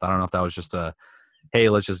Alex Smith. I don't know if that was just a, hey,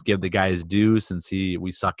 let's just give the guy his due since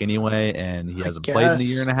we suck anyway, and he hasn't played in a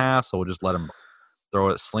year and a half, so we'll just let him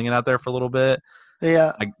sling it out there for a little bit.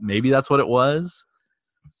 Yeah. Like maybe that's what it was.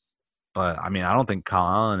 But I mean, I don't think Kyle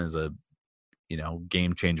Allen is a,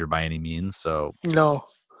 game changer by any means. So No. a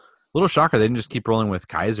little shocker they didn't just keep rolling with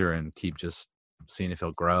Kaiser and keep just seeing if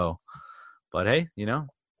he'll grow. But hey,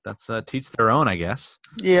 that's teach their own, I guess.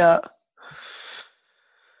 Yeah.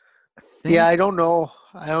 I don't know.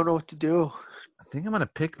 I don't know what to do. I think I'm gonna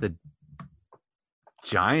pick the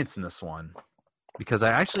Giants in this one because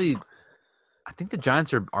I think the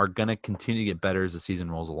Giants are gonna continue to get better as the season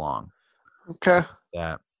rolls along. Okay.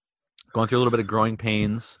 That going through a little bit of growing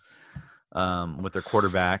pains with their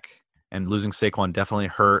quarterback, and losing Saquon definitely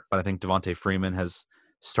hurt, but I think Devontae Freeman has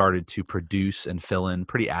started to produce and fill in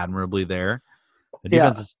pretty admirably there. The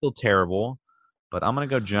defense is still terrible, but I'm going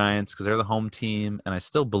to go Giants because they're the home team, and I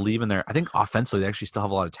still believe in I think offensively they actually still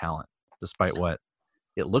have a lot of talent, despite what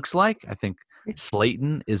it looks like. I think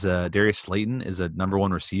Darius Slayton is a number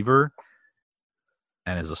one receiver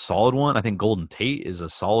and is a solid one. I think Golden Tate is a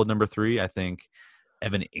solid number 3. I think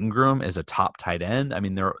Evan Ingram is a top tight end. I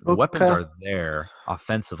mean, the weapons are there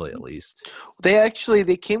offensively, at least. They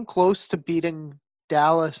came close to beating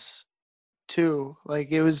Dallas too. Like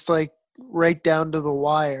it was like right down to the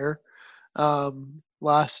wire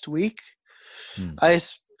last week. I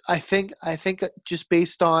think just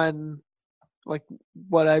based on like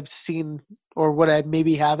what I've seen or what I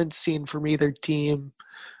maybe haven't seen from either team,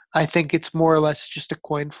 I think it's more or less just a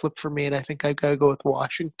coin flip for me, and I think I gotta go with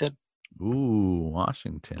Washington. Ooh,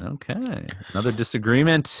 Washington. Okay. Another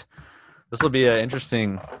disagreement. This will be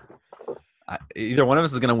interesting. Either one of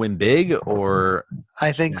us is going to win big, or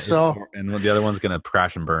I think so. And the other one's going to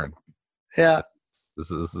crash and burn. Yeah.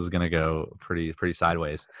 This is going to go pretty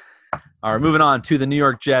sideways. All right, moving on to the New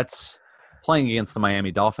York Jets playing against the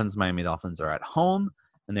Miami Dolphins. Miami Dolphins are at home,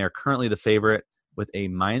 and they are currently the favorite with a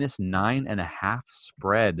 -9.5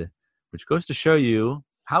 spread, which goes to show you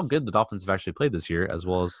how good the Dolphins have actually played this year, as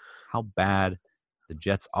well as how bad the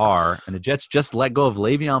Jets are. And the Jets just let go of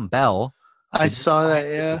Le'Veon Bell. I saw that,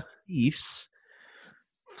 yeah. Chiefs.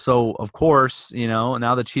 So, of course,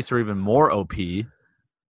 now the Chiefs are even more OP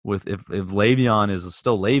with if Le'Veon is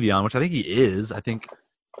still Le'Veon, which I think he is. I think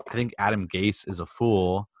Adam Gase is a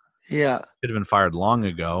fool. Yeah. Should have been fired long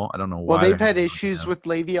ago. I don't know why. Well, they've had issues with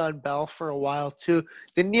Le'Veon Bell for a while, too.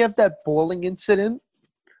 Didn't he have that bowling incident?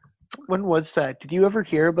 When was that? Did you ever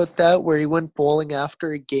hear about that where he went bowling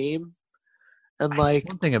after a game? And like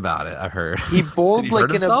something about it, I've heard. He bowled he like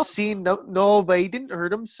an himself? obscene no, but he didn't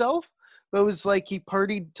hurt himself. But it was like he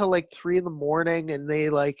partied till like 3 a.m. and they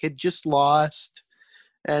like had just lost.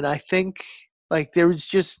 And I think like it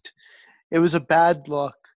was a bad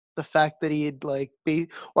look. The fact that he had like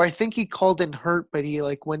or I think he called in hurt, but he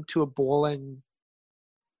like went to a bowling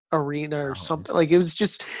arena or something. Like it was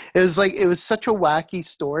such a wacky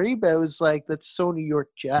story, but it was like that's so New York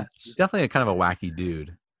Jets. He's definitely kind of a wacky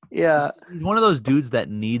dude. Yeah. He's one of those dudes that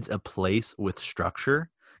needs a place with structure.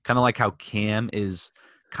 Kind of like how Cam is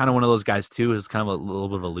kind of one of those guys too, is kind of a little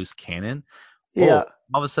bit of a loose cannon. Yeah.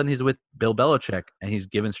 All of a sudden he's with Bill Belichick and he's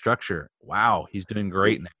given structure. Wow, he's doing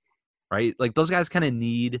great now. Right? Like those guys kind of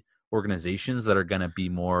need organizations that are going to be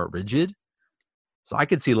more rigid. So I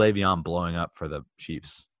could see Le'Veon blowing up for the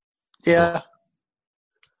Chiefs. Yeah.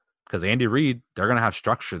 Because Andy Reid, they're going to have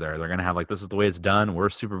structure there. They're going to have like, this is the way it's done. We're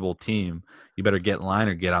a Super Bowl team. You better get in line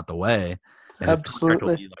or get out the way. And his contract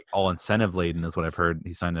will Absolutely. be like all incentive laden, is what I've heard.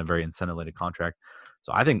 He signed a very incentive laden contract.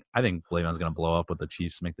 So I think Le'Veon's going to blow up with the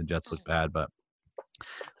Chiefs, make the Jets look bad. But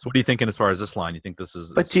so what are you thinking as far as this line? You think this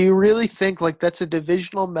is? But do you really think like that's a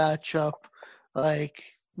divisional matchup? Like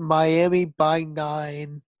Miami by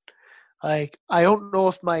 9. Like I don't know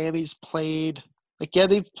if Miami's played. Like yeah,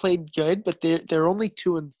 they've played good, but they're only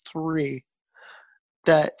 2-3.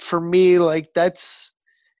 That for me, like it's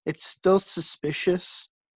still suspicious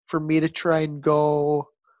for me to try and go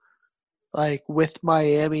like with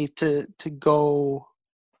Miami to go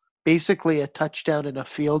basically a touchdown and a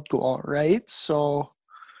field goal, right? So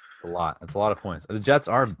It's a lot. It's a lot of points. The Jets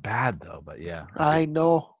are bad though, but yeah. I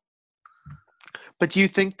know. But do you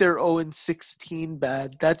think they're 0-16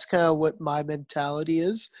 bad? That's kind of what my mentality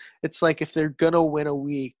is. It's like if they're gonna win a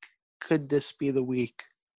week, could this be the week?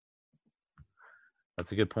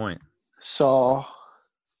 That's a good point. So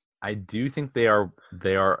I do think they are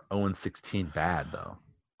 0-16 bad though.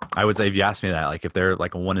 I would say if you ask me that, like if they're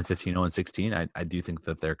like a 1-15, 0-16, I do think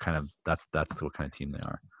that they're kind of that's what kind of team they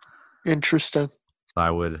are. interesting. So I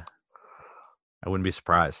wouldn't be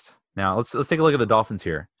surprised. Now let's take a look at the Dolphins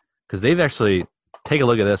here, because they've actually take a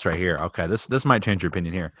look at this right here. Okay, this might change your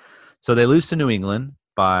opinion here. So they lose to New England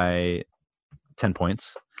by 10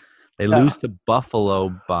 points. They lose to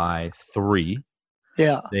Buffalo by 3.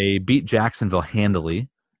 Yeah. They beat Jacksonville handily.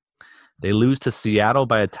 They lose to Seattle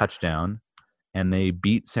by a touchdown, and they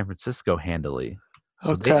beat San Francisco handily.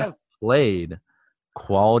 So they have played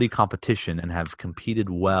quality competition and have competed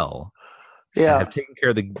well. Yeah. And have taken care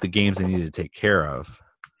of the games they needed to take care of.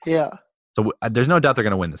 Yeah. So there's no doubt they're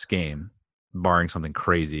going to win this game, barring something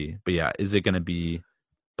crazy. But yeah, is it going to be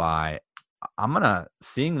by? I'm gonna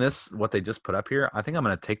seeing this what they just put up here. I think I'm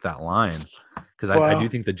gonna take that line because I do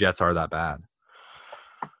think the Jets are that bad.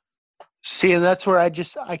 See, and that's where I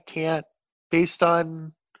can't, based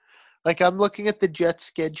on like I'm looking at the Jets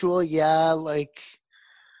schedule. Yeah, like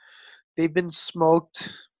they've been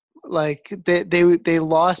smoked. Like they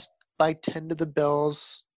lost by 10 to the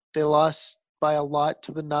Bills. They lost by a lot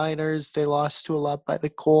to the Niners. They lost to a lot by the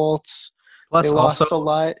Colts. Plus, they lost a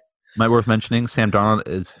lot. Might worth mentioning, Sam Darnold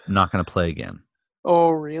is not going to play again.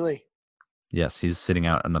 Oh, really? Yes, he's sitting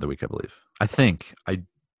out another week, I believe. I think I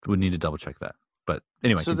would need to double check that. But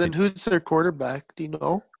anyway. So then who's their quarterback? Do you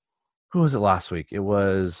know? Who was it last week? It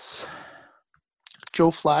was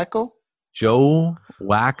Joe Flacco? Joe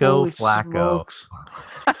Wacko Holy Flacco.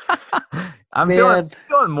 I'm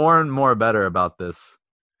feeling more and more better about this.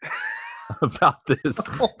 This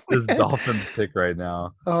Dolphins pick right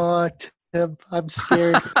now. Oh, Tim, I'm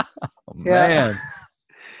scared. Man.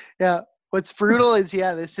 Yeah. What's brutal is,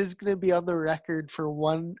 this is going to be on the record for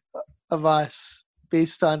one of us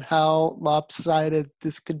based on how lopsided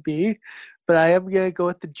this could be. But I am going to go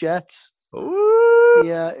with the Jets. Ooh,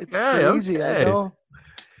 yeah, it's crazy. Okay. I know.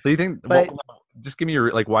 So you think? But, just give me your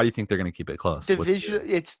why do you think they're going to keep it close?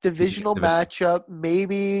 It's divisional matchup.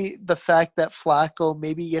 Maybe the fact that Flacco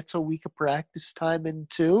maybe gets a week of practice time in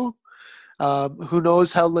too. Who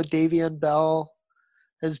knows how LaDavian Bell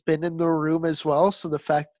has been in the room as well. So the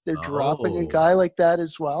fact that they're dropping a guy like that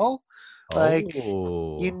as well,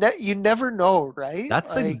 you never know, right?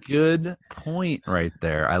 That's a good point right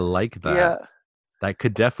there. I like that. Yeah, that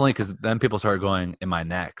could definitely, because then people start going, "Am I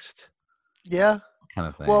next?" Yeah. Kind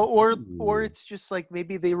of thing. Well, or it's just like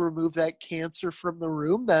maybe they remove that cancer from the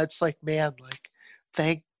room. That's like, man, like,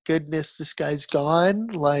 thank goodness this guy's gone.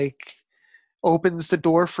 Like, opens the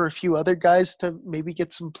door for a few other guys to maybe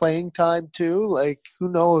get some playing time too. Like, who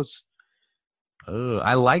knows? Oh,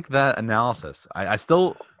 I like that analysis. I'm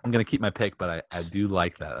going to keep my pick, but I do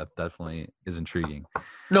like that. That definitely is intriguing.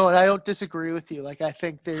 No, and I don't disagree with you. Like, I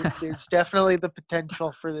think there's definitely the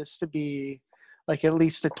potential for this to be like at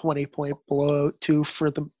least a 20-point blowout too for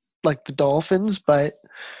the Dolphins, but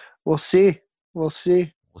we'll see. We'll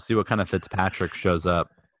see what kind of Fitzpatrick shows up,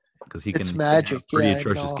 because he can have pretty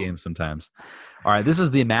atrocious games sometimes. All right, this is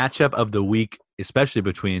the matchup of the week, especially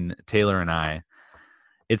between Taylor and I.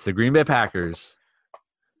 It's the Green Bay Packers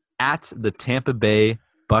at the Tampa Bay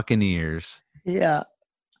Buccaneers. Yeah.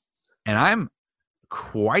 And I'm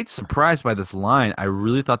quite surprised by this line. I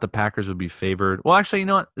really thought the Packers would be favored. Well, actually, you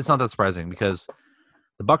know what? It's not that surprising, because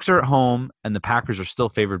the Bucs are at home and the Packers are still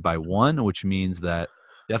favored by 1, which means that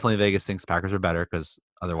definitely Vegas thinks Packers are better, because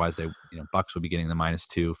otherwise Bucs would be getting the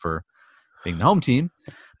 -2 for being the home team.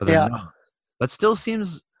 But they're not. That still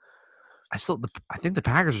seems. I think the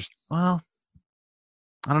Packers are. Well,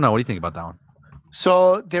 I don't know. What do you think about that one?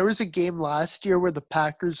 So there was a game last year where the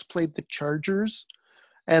Packers played the Chargers,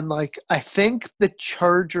 and like I think the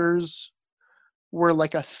Chargers were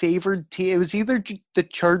like a favored team. It was either the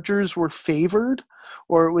Chargers were favored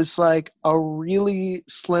or it was like a really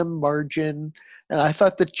slim margin. And I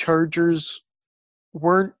thought the Chargers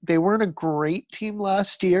weren't a great team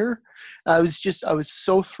last year. I was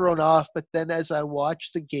so thrown off. But then as I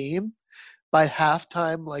watched the game, by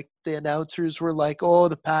halftime, like the announcers were like, "Oh,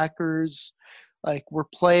 the Packers, like we're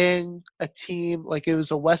playing a team like it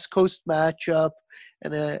was a West Coast matchup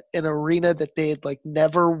in an arena that they had like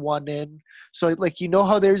never won in." So like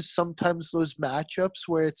how there's sometimes those matchups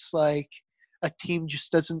where it's like a team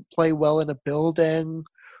just doesn't play well in a building,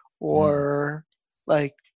 Mm. or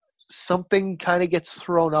like something kind of gets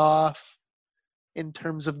thrown off in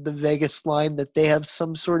terms of the Vegas line, that they have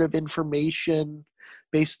some sort of information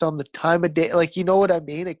based on the time of day. Like, you know what I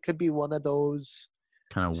mean? It could be one of those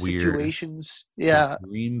Kind of weird. situations, Because yeah,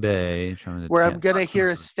 Green Bay trying to where I'm gonna not too hear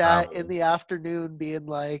much a of a stat in travel. the afternoon being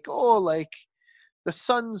like, "Oh, like the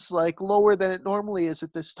sun's like lower than it normally is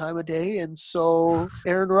at this time of day, and so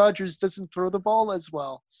Aaron Rodgers doesn't throw the ball as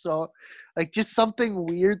well." So, like, just something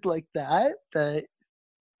weird like that. That,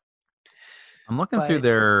 I'm looking through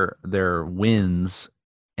but their wins,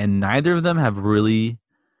 and neither of them have really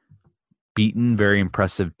beaten very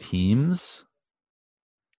impressive teams.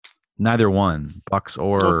 Neither one, Bucks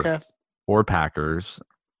okay, or Packers.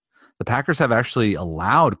 The Packers have actually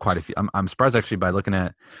allowed quite a few. I'm surprised actually by looking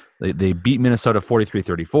at they beat Minnesota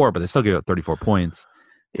 43-34, but they still gave up 34 points.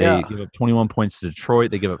 They yeah. give up 21 points to Detroit.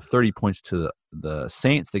 They give up 30 points to the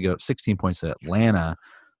Saints. They give up 16 points to Atlanta.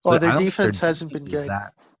 So Oh, their I don't think their defense hasn't been defense is good.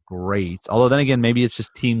 that great. Although then again, maybe it's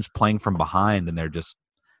just teams playing from behind and they're just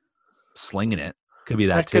slinging it. Could be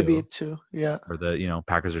that That could be too. it too. Yeah, Or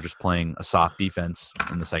Packers are just playing a soft defense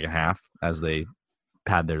in the second half as they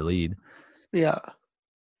pad their lead. yeah,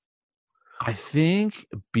 I think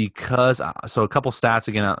because so a couple stats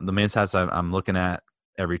again, the main stats I'm looking at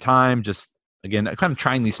every time. Just again, I'm kind of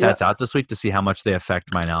trying these yeah. stats out this week to see how much they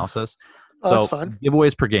affect my analysis. Oh, that's So fun.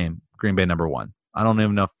 giveaways per game, Green Bay number one. I don't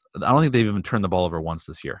even know if I don't think they've even turned the ball over once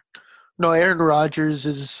this year. No, Aaron Rodgers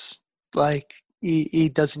is like he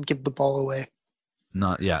doesn't give the ball away.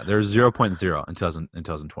 Not yeah, they're 0.0 in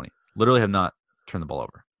 2020. Literally have not turned the ball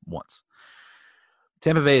over once.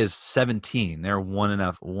 Tampa Bay is 17. They're one and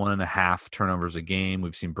a half turnovers a game.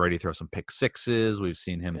 We've seen Brady throw some pick sixes. We've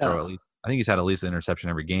seen him Yeah. throw at least. I think he's had at least an interception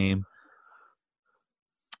every game.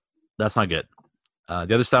 That's not good.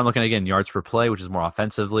 The other side I'm looking at again, yards per play, which is more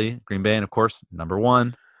offensively. Green Bay, and of course, number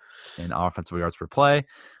one in offensive yards per play.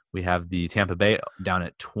 We have the Tampa Bay down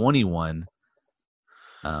at 21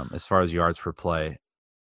 as far as yards per play.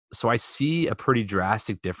 So I see a pretty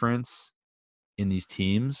drastic difference in these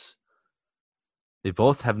teams. They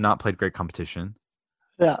both have not played great competition.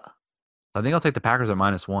 Yeah. I think I'll take the Packers at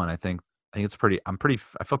 -1. I think it's pretty.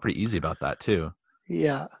 I feel pretty easy about that too,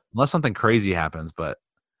 Yeah. unless something crazy happens. But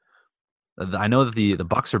I know that the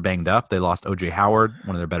Bucks are banged up. They lost OJ Howard,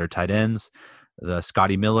 one of their better tight ends. The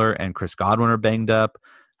Scotty Miller and Chris Godwin are banged up.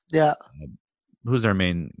 Yeah. Who's their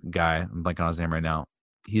main guy? I'm blanking on his name right now.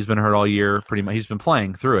 He's been hurt all year. Pretty much, he's been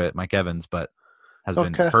playing through it. Mike Evans, but has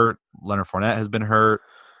been Okay. hurt. Leonard Fournette has been hurt.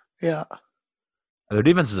 Yeah. Their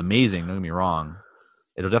defense is amazing. Don't get me wrong.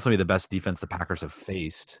 It'll definitely be the best defense the Packers have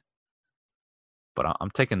faced. But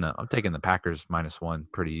I'm taking the Packers -1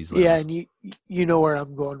 pretty easily. Yeah, and you know where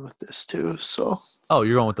I'm going with this too. So Oh,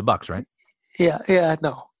 you're going with the Bucks, right? yeah, yeah,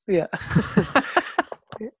 no, yeah.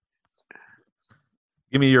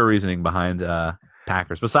 Give me your reasoning behind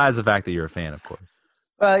Packers, besides the fact that you're a fan, of course.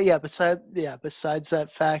 Yeah. Besides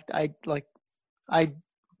that fact, I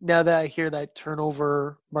now that I hear that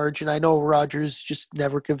turnover margin, I know Rodgers just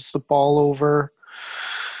never gives the ball over.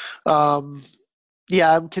 Um,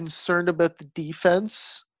 yeah, I'm concerned about the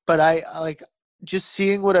defense, but I like just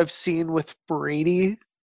seeing what I've seen with Brady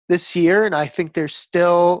this year, and I think they're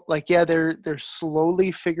still like, yeah, they're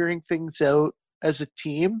slowly figuring things out as a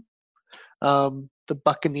team. The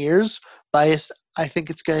Buccaneers, bias. I think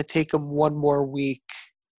it's going to take them one more week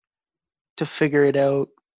to figure it out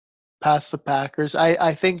past the Packers.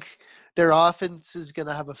 I think their offense is going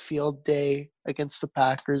to have a field day against the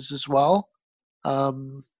Packers as well.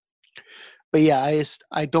 Um, but yeah,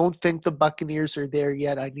 I don't think the Buccaneers are there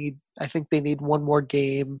yet. I think they need one more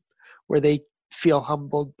game where they feel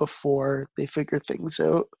humbled before they figure things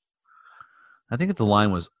out. I think if the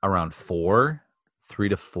line was around 3-4,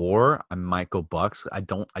 I might go Bucks. I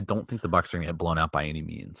don't think the Bucks are gonna get blown out by any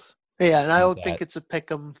means. Yeah, and I I think don't think that it's a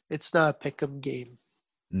pick 'em. It's not a pick 'em game.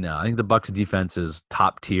 no, I think the Bucks defense is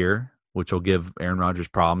top tier, which will give Aaron Rodgers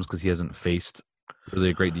problems because he hasn't faced really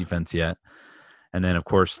a great defense yet. And then, of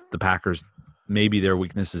course, the Packers, maybe their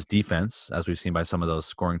weakness is defense, as we've seen by some of those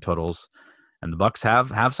scoring totals. And the Bucks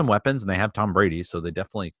have some weapons, and they have Tom Brady, so they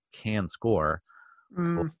definitely can score. But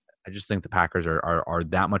Mm, I just think the Packers are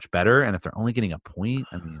that much better. And if they're only getting a point,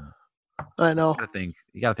 I mean, I know.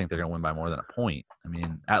 you gotta think they're gonna win by more than a point. I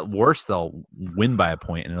mean, at worst they'll win by a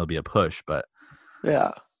point and it'll be a push. But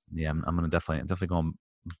Yeah. yeah, I'm gonna definitely go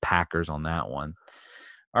Packers on that one.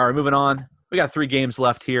 All right, moving on. We got 3 games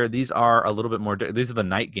left here. These are a little bit more. These are the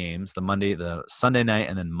night games, the Sunday night,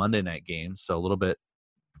 and then Monday night games. So a little bit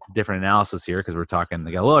different analysis here because we're talking.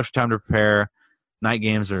 They got a little extra time to prepare. Night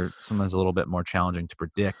games are sometimes a little bit more challenging to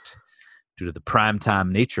predict due to the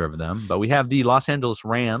primetime nature of them. But we have the Los Angeles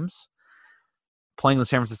Rams playing the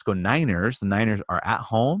San Francisco Niners. The Niners are at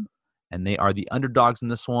home, and they are the underdogs in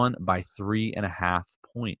this one by 3.5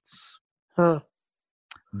 points. Huh.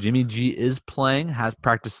 Jimmy G is playing, has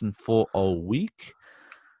practiced in full a week.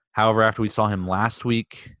 However, after we saw him last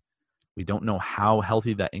week, we don't know how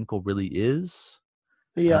healthy that ankle really is.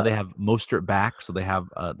 I know Yeah. they have Mostert back, so they have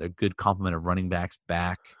a good complement of running backs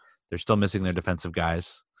back. They're still missing their defensive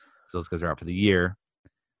guys, so those guys are out for the year.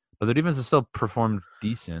 But their defense has still performed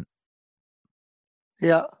decent.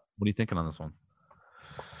 Yeah. What are you thinking on this one?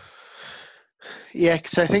 Yeah,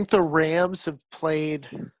 because I think the Rams have played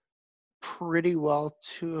pretty well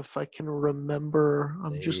too, if I can remember.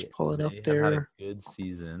 I'm just pulling up They have had a there. good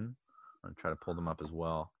season. I'm going to try to pull them up as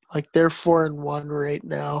well. Like they're 4-1 right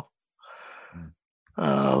now.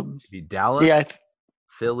 Beat Dallas, Yeah.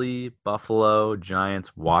 Philly, Buffalo,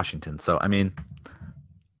 Giants, Washington. So, I mean,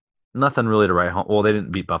 nothing really to write home. Well, they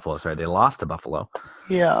didn't beat Buffalo. Sorry, they lost to Buffalo.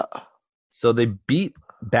 Yeah. So they beat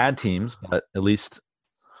bad teams, but at least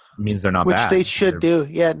means they're not Which bad. they should do.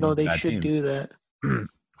 Yeah, no, beating they bad should teams. do that.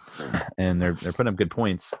 And they're putting up good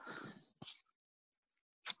points.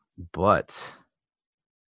 But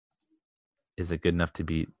is it good enough to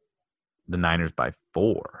beat the Niners by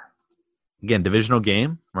 4? Again, divisional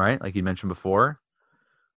game, right? Like you mentioned before.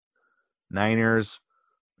 Niners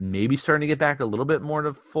maybe starting to get back a little bit more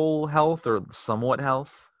to full health or somewhat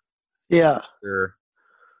health. Yeah. They're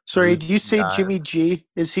Sorry, did you losing say guys. Jimmy G?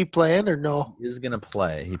 Is he playing or no? He is going to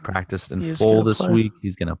play. He practiced in He is full gonna this play. week.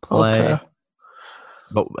 He's going to play. Okay.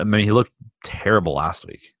 But, I mean, he looked terrible last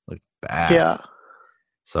week. Looked bad. Yeah.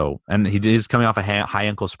 So, and he is coming off a high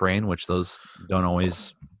ankle sprain, which those don't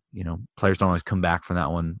always, players don't always come back from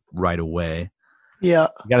that one right away. Yeah.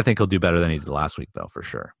 You got to think he'll do better than he did last week, though, for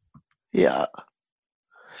sure. Yeah.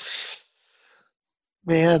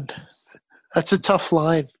 Man, that's a tough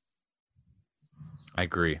line. I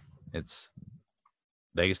agree.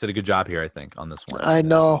 Vegas did a good job here, I think, on this one. I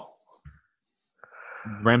know.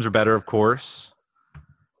 Rams are better, of course,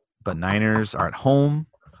 but Niners are at home,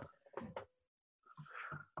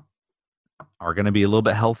 are going to be a little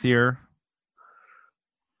bit healthier.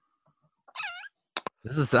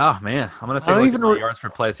 This is man. I'm going to take a look at my yards per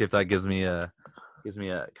play, see if that gives me a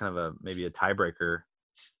kind of a maybe a tiebreaker.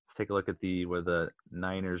 Let's take a look at where the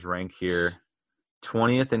Niners rank here.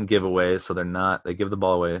 20th in giveaways, so they give the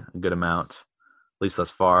ball away a good amount, at least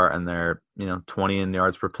thus far, and they're 20 in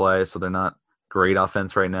yards per play, so they're not great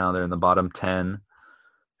offense right now. They're in the bottom 10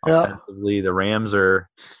 offensively. The Rams are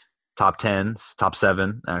top 10, top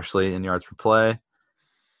 7 actually in yards per play.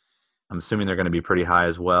 I'm assuming they're going to be pretty high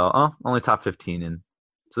as well. Oh, only top 15 in.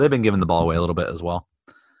 So they've been giving the ball away a little bit as well,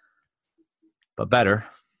 but better.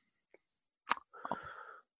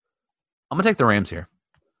 I'm gonna take the Rams here.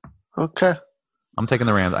 Okay. I'm taking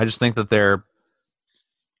the Rams. I just think that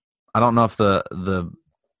I don't know if the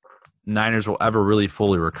Niners will ever really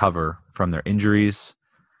fully recover from their injuries.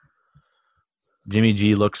 Jimmy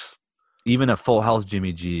G looks, even a full health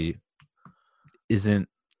Jimmy G isn't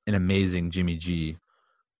an amazing Jimmy G.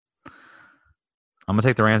 I'm going to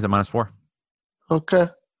take the Rams at -4. Okay.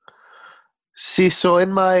 See, so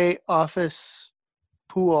in my office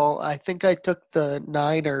pool, I think I took the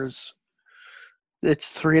Niners.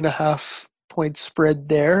 It's 3.5 point spread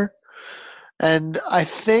there. And I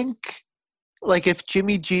think, like, if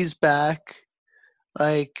Jimmy G's back,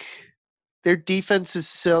 like, their defense is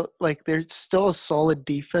still, like, they're still a solid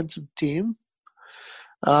defensive team.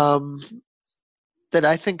 That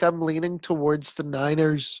I think I'm leaning towards the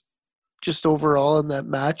Niners just overall in that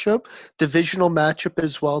matchup. Divisional matchup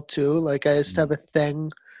as well, too. Like, I just have a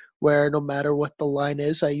thing where no matter what the line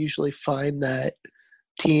is, I usually find that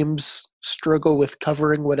teams struggle with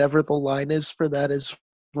covering whatever the line is for that as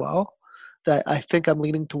well. That I think I'm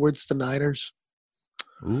leaning towards the Niners.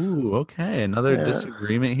 Ooh, okay. Another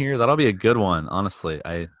disagreement here. That'll be a good one, honestly.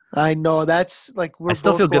 I know that's like we're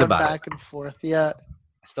still both feel good going about back and forth. Yeah.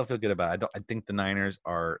 I still feel good about it. I think the Niners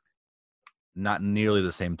are not nearly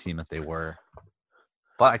the same team that they were.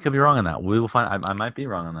 But I could be wrong on that. We will find. I might be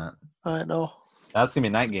wrong on that. I know. That's gonna be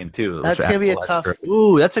a night game too. That's gonna be a tough. Extra.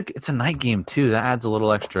 Ooh, it's a night game too. That adds a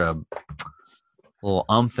little extra, little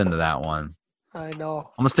umph into that one. I know.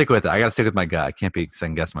 I'm gonna stick with it. I gotta stick with my gut. I can't be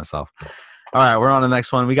second guess myself. All right, we're on the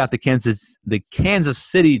next one. We got the Kansas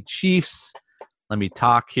City Chiefs. Let me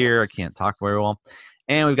talk here. I can't talk very well.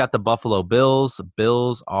 And we've got the Buffalo Bills.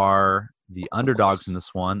 Bills are the underdogs in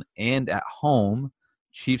this one, and at home,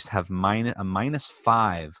 Chiefs have a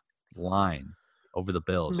 -5 line over the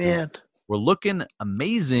Bills. Man, we're looking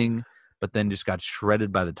amazing, but then just got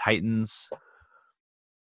shredded by the Titans.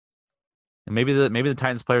 And maybe the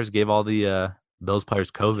Titans players gave all the Bills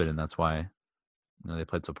players COVID, and that's why they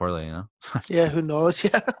played so poorly. Yeah, who knows?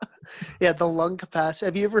 Yeah, yeah. The lung capacity.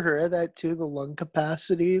 Have you ever heard of that too? The lung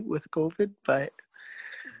capacity with COVID, but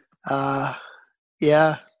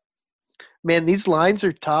yeah, man, these lines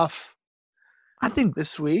are tough. I think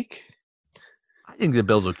this week. I think the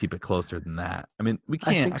Bills will keep it closer than that. I mean, we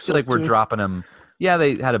can't. I feel so like we're too. dropping them. Yeah,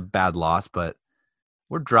 they had a bad loss, but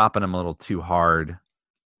we're dropping them a little too hard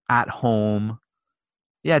at home.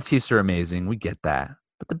 Yeah, Chiefs are amazing. We get that,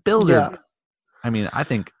 but the Bills are. I mean, I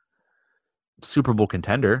think Super Bowl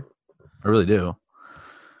contender. I really do.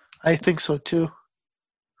 I think so too.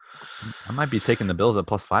 I might be taking the Bills at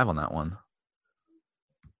 +5 on that one.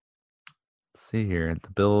 Let's see here. The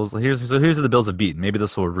Bills. Here's who the Bills have beaten. Maybe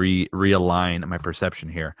this will realign my perception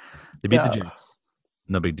here. They beat the Jets.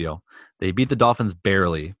 No big deal. They beat the Dolphins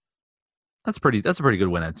barely. That's a pretty good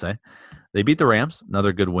win, I'd say. They beat the Rams.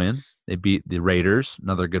 Another good win. They beat the Raiders.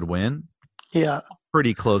 Another good win. Yeah.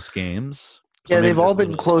 Pretty close games. So yeah, they've all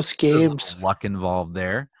been close games. Luck involved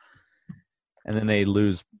there. And then they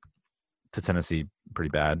lose to Tennessee pretty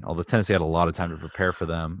bad. Although Tennessee had a lot of time to prepare for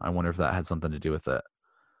them. I wonder if that had something to do with it.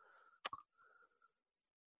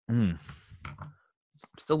 I'm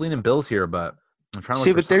still leaning Bills here, but I'm trying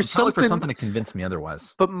to look for something to convince me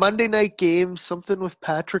otherwise. But Monday night game, something with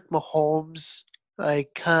Patrick Mahomes,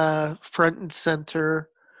 like front and center.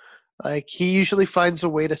 Like he usually finds a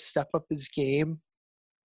way to step up his game.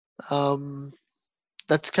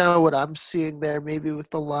 That's kind of what I'm seeing there, maybe with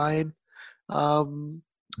the line.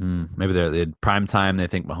 Maybe they're in prime time. They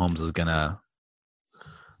think Mahomes is gonna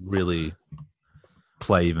really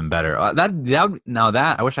play even better.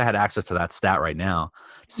 That I wish I had access to that stat right now.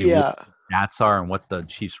 See what the stats are and what the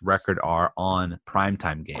Chiefs' record are on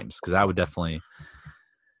primetime games, because that would definitely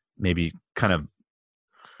maybe kind of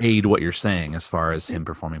aid what you're saying as far as him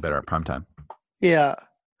performing better at primetime. Yeah.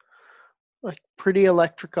 Like pretty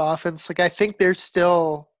electric offense. Like I think they're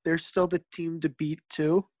still the team to beat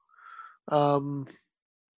too.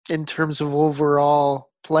 In terms of overall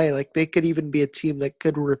play. Like they could even be a team that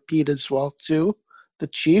could repeat as well too. The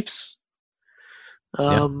Chiefs.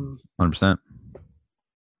 100%.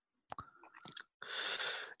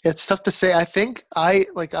 It's tough to say. I think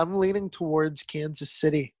I'm leaning towards Kansas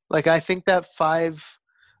City. Like I think that 5,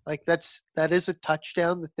 like that is a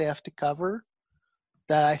touchdown that they have to cover.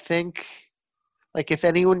 That I think, like if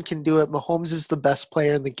anyone can do it, Mahomes is the best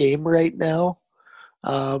player in the game right now.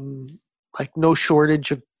 Like no shortage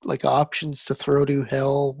of like options to throw to.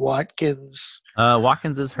 Hill, Watkins.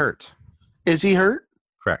 Watkins is hurt. Is he hurt?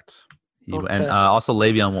 Correct. Okay. And also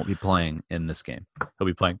Le'Veon won't be playing in this game. He'll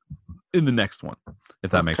be playing in the next one,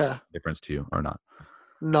 if that makes a difference to you or not.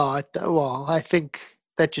 No, well, I think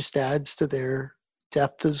that just adds to their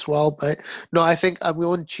depth as well. But no, I think I'm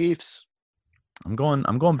going Chiefs. I'm going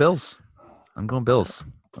Bills. I'm going Bills.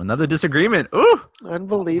 Another disagreement. Ooh,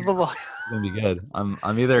 unbelievable. It's gonna be good. I'm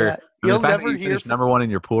either. You'll never hear number one in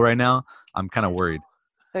your pool right now. I'm kind of worried.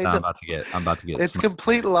 I'm about to get. It's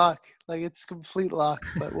complete luck. Like it's complete luck,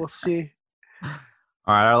 but we'll see. All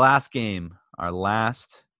right, our last game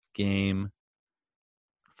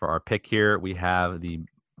for our pick here. We have the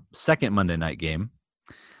second Monday night game.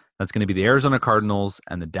 That's going to be the Arizona Cardinals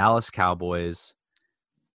and the Dallas Cowboys.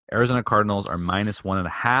 Arizona Cardinals are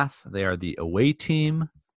 -1.5. They are the away team.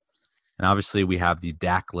 And obviously we have the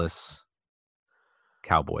Dakless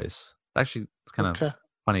Cowboys. Actually, it's kind of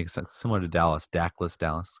funny because it's similar to Dallas. Dakless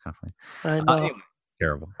Dallas. It's kind of funny. I know. Anyway, it's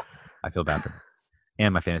terrible. I feel bad for them.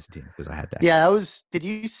 And my fantasy team because I had Dak. Yeah, did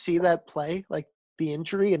you see that play? Like the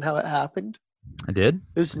injury and how it happened? I did.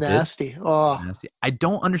 It was nasty. Oh. Nasty. I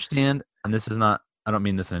don't understand, and this is not, I don't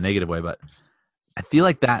mean this in a negative way, but I feel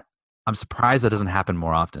like that, I'm surprised that doesn't happen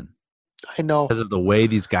more often. I know. Because of the way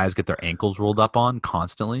these guys get their ankles rolled up on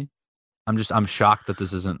constantly. I'm shocked that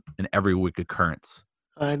this isn't an every week occurrence.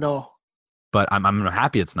 I know. But I'm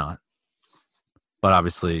happy it's not. But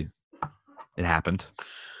obviously it happened.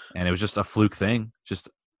 And it was just a fluke thing. Just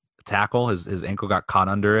tackle. His ankle got caught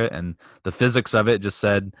under it, and the physics of it just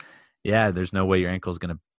said, yeah, there's no way your ankle is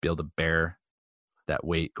going to be able to bear that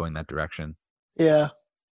weight going that direction. Yeah.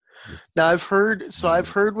 Just Now I've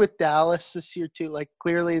heard with Dallas this year too, like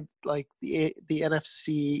clearly like the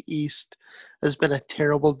NFC East has been a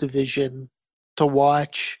terrible division to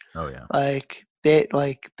watch. oh yeah,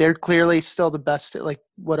 They're clearly still the best at, like,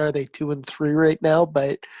 what are they, 2-3 right now,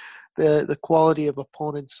 but the quality of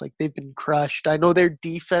opponents, like, they've been crushed. I know their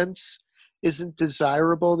defense isn't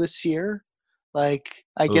desirable this year. Like,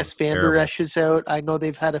 I oh, guess Van Der terrible. Esch is out. I know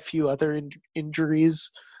they've had a few other injuries.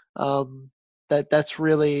 Um, that's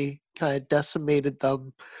really kind of decimated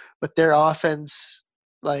them. But their offense,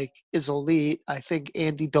 like, is elite. I think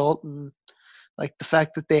Andy Dalton, like the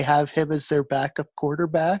fact that they have him as their backup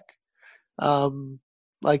quarterback,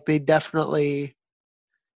 like they definitely,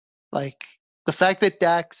 like, the fact that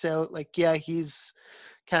Dak's out, like, yeah, he's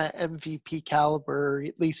kind of MVP caliber, or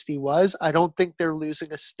at least he was. I don't think they're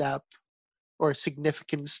losing a step or a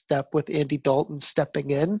significant step with Andy Dalton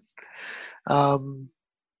stepping in. Um,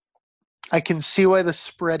 I can see why the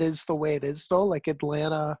spread is the way it is, though. Like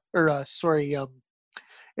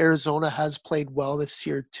Arizona has played well this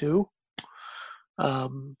year too.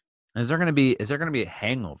 Um, Is there going to be a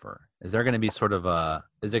hangover? Is there going to be is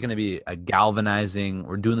it going to be a galvanizing,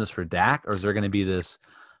 we're doing this for Dak, or is there going to be this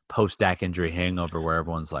post Dak injury hangover where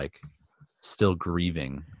everyone's like still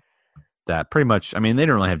grieving that pretty much, I mean, they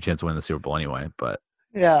didn't really have a chance to win the Super Bowl anyway, but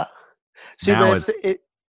yeah. See, now but it's,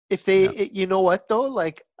 if they, yeah, you know what though?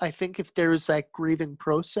 Like, I think if there's that grieving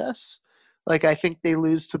process, like, I think they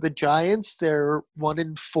lose to the Giants. They're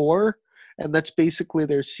 1-4, and that's basically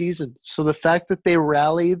their season. So the fact that they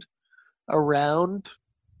rallied around,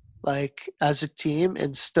 like, as a team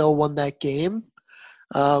and still won that game,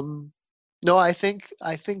 no, I think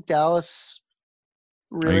Dallas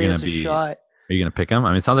are you really going to has a be, shot. are you going to pick them? I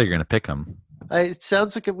mean, it sounds like you're going to pick them. It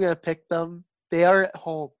sounds like I'm gonna pick them. They are at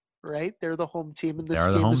home, right? They're the home team in They this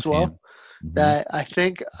are the game home as well. team. Mm-hmm. That I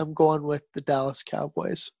think I'm going with the Dallas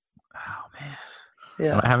Cowboys. Oh man. I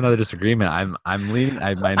Yeah. might have another disagreement. I'm leaning.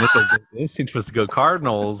 My initial instinct was to go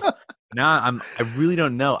Cardinals. Now I really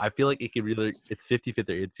don't know. I feel like it could really, it's 50-50.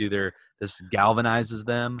 It's either this galvanizes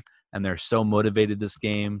them and they're so motivated this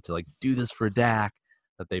game to like do this for Dak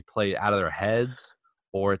that they play out of their heads,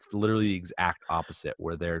 or it's literally the exact opposite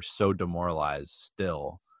where they're so demoralized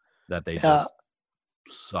still that they Yeah. just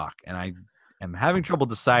suck. And I am having trouble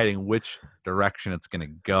deciding which direction it's going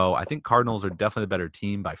to go. I think Cardinals are definitely the better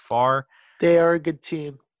team by far. They are a good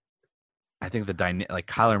team. I think like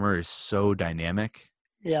Kyler Murray is so dynamic,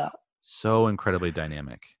 Yeah. so incredibly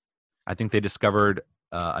dynamic. I think they discovered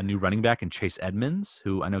a new running back in Chase Edmonds,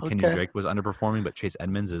 who I know Kenyon Okay. Drake was underperforming, but Chase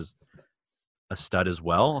Edmonds is a stud as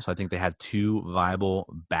well. So I think they have two viable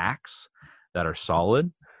backs that are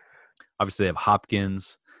solid. Obviously, they have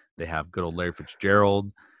Hopkins. They have good old Larry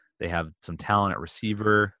Fitzgerald. They have some talent at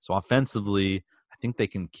receiver. So offensively, I think they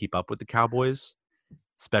can keep up with the Cowboys,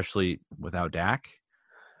 especially without Dak.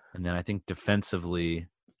 And then I think defensively,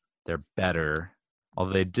 they're better.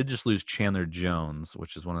 Although they did just lose Chandler Jones,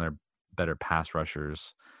 which is one of their better pass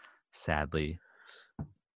rushers, sadly.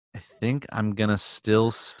 I think I'm gonna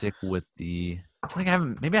still stick with I think I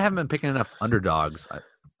haven't been picking enough underdogs.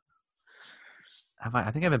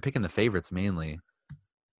 I think I've been picking the favorites mainly.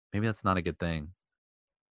 Maybe that's not a good thing.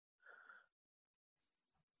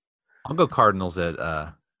 I'll go Cardinals at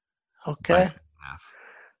Okay. -1.5.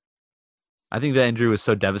 I think that injury was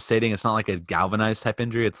so devastating. It's not like a galvanized type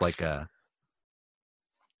injury. It's like a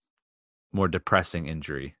more depressing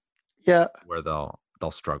injury Yeah. where they'll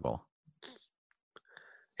struggle.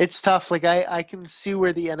 It's tough. Like, I can see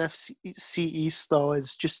where the NFC East though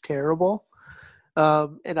is just terrible.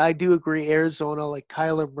 And I do agree, Arizona, like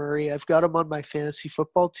Kyler Murray, I've got him on my fantasy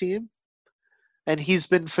football team, and he's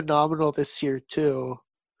been phenomenal this year too.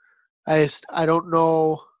 I don't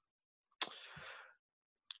know.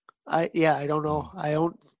 I don't know. I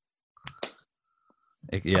don't.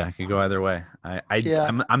 Yeah, it could go either way. Yeah.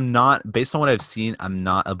 I'm not, based on what I've seen, I'm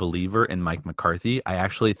not a believer in Mike McCarthy. I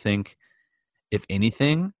actually think, if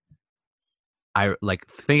anything, I like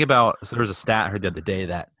think about. So there was a stat I heard the other day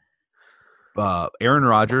that Aaron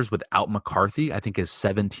Rodgers without McCarthy, I think, is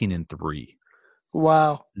 17-3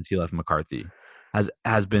 Wow. since he left McCarthy.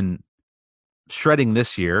 Has been shredding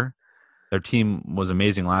this year. Their team was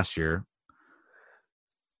amazing last year.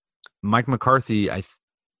 Mike McCarthy, I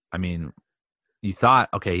mean, you thought,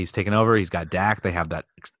 okay, he's taken over. He's got Dak. They have that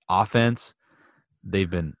offense. They've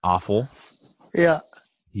been awful. Yeah.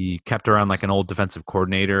 He kept around like an old defensive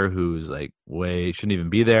coordinator who's like, shouldn't even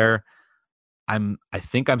be there. I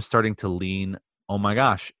think I'm starting to lean, oh my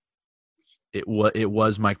gosh, it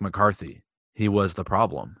was Mike McCarthy. He was the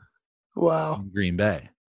problem Wow. in Green Bay.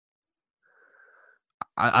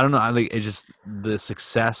 I don't know. I think it's just the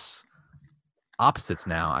success opposites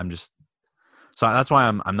now. So that's why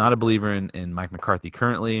I'm not a believer in Mike McCarthy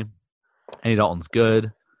currently. Andy Dalton's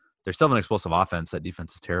good. They're still an explosive offense. That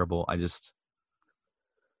defense is terrible.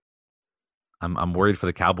 I'm worried for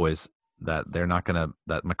the Cowboys that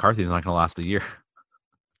that McCarthy's not gonna last the year.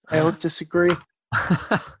 I don't disagree.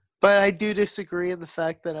 But I do disagree in the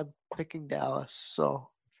fact that I'm picking Dallas. So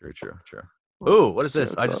True. Ooh, what is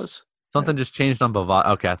this? Something just changed on Bovada.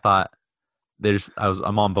 Okay, I thought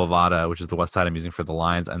I'm on Bovada, which is the website I'm using for the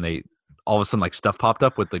Lions, and they all of a sudden like stuff popped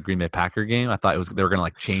up with the Green Bay Packer game. I thought they were gonna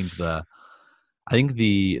like change I think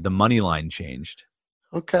the money line changed.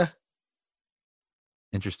 Okay.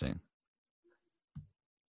 Interesting.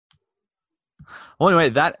 Well, anyway,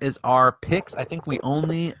 that is our picks. I think let's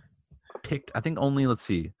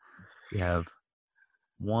see. We have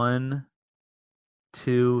 1,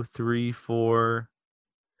 2, 3, 4,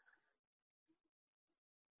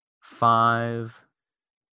 5.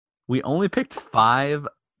 We only picked 5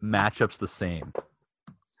 matchups the same.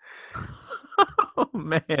 Oh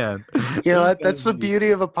man. You know what? That's the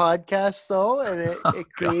beauty of a podcast, though, and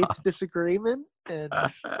it creates disagreement. And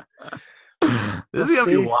this is gonna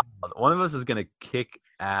be wild. One of us is gonna kick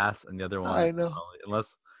ass, and the other one, I know.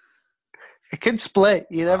 Unless it could split.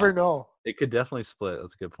 You never know. It could definitely split.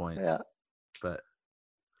 That's a good point. Yeah. But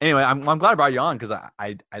anyway, I'm glad I brought you on because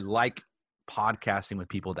I like podcasting with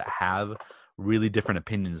people that have really different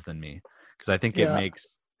opinions than me, because I think it makes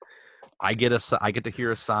I get to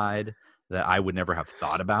hear a side that I would never have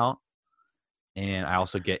thought about, and I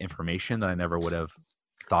also get information that I never would have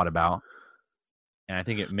thought about, and I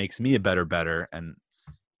think it makes me a better, and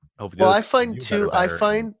hopefully. Well, I find just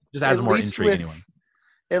adds more intrigue anyway.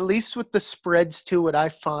 At least with the spreads too, what I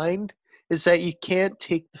find is that you can't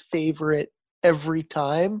take the favorite every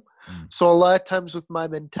time. So a lot of times with my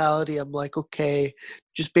mentality, I'm like, okay,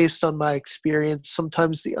 just based on my experience,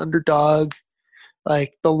 sometimes the underdog,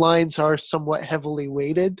 like the lines are somewhat heavily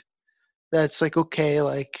weighted. That's like, okay,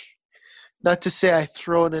 like not to say I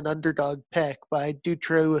throw in an underdog pick, but I do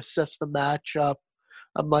try to assess the matchup.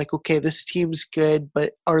 I'm like, okay, this team's good,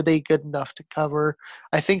 but are they good enough to cover?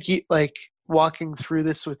 I think walking through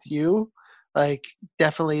this with you, like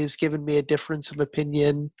definitely has given me a difference of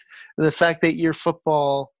opinion. And the fact that your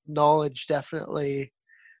football knowledge definitely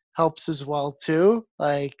helps as well too.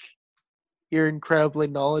 Like you're incredibly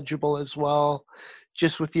knowledgeable as well,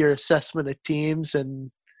 just with your assessment of teams.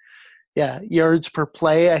 And yards per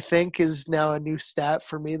play, I think, is now a new stat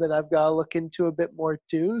for me that I've got to look into a bit more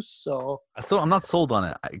too. So I'm not sold on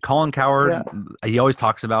it. Colin Cowherd, he always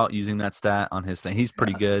talks about using that stat on his thing. He's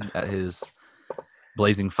pretty good at his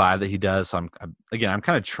Blazing 5 that he does. So I'm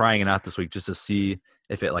kind of trying it out this week just to see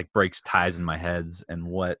if it like breaks ties in my heads and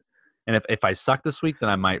if I suck this week, then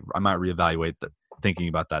I might reevaluate thinking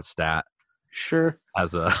about that stat. Sure.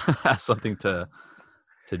 As as something to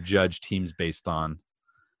judge teams based on.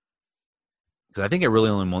 Because I think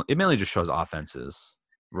it mainly just shows offenses.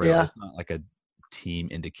 Really. It's not like a team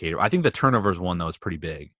indicator. I think the turnovers one though is pretty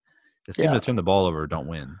big. Because teams that turn the ball over don't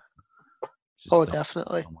win.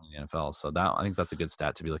 Definitely. Don't win the NFL. So I think that's a good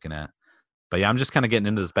stat to be looking at. But yeah, I'm just kind of getting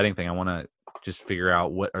into this betting thing. I want to just figure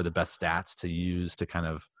out what are the best stats to use to kind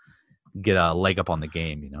of get a leg up on the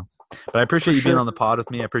game, But I appreciate you being on the pod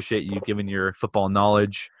with me. I appreciate you giving your football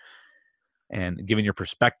knowledge and giving your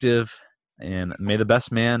perspective. And may the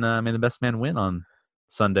best man win on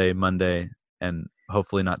Sunday, Monday, and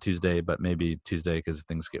hopefully not Tuesday, but maybe Tuesday because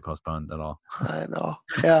things get postponed at all. I know.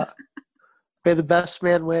 Yeah. May the best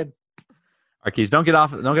man win. All right, Keys, don't get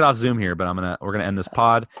off Zoom here, but we're gonna end this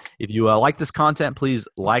pod. If you like this content, please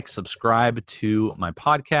subscribe to my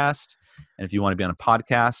podcast, and if you want to be on a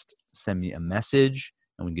podcast, send me a message,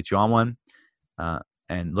 and we can get you on one.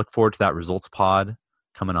 And look forward to that results pod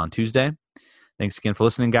coming on Tuesday. Thanks again for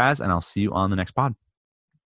listening, guys, and I'll see you on the next pod.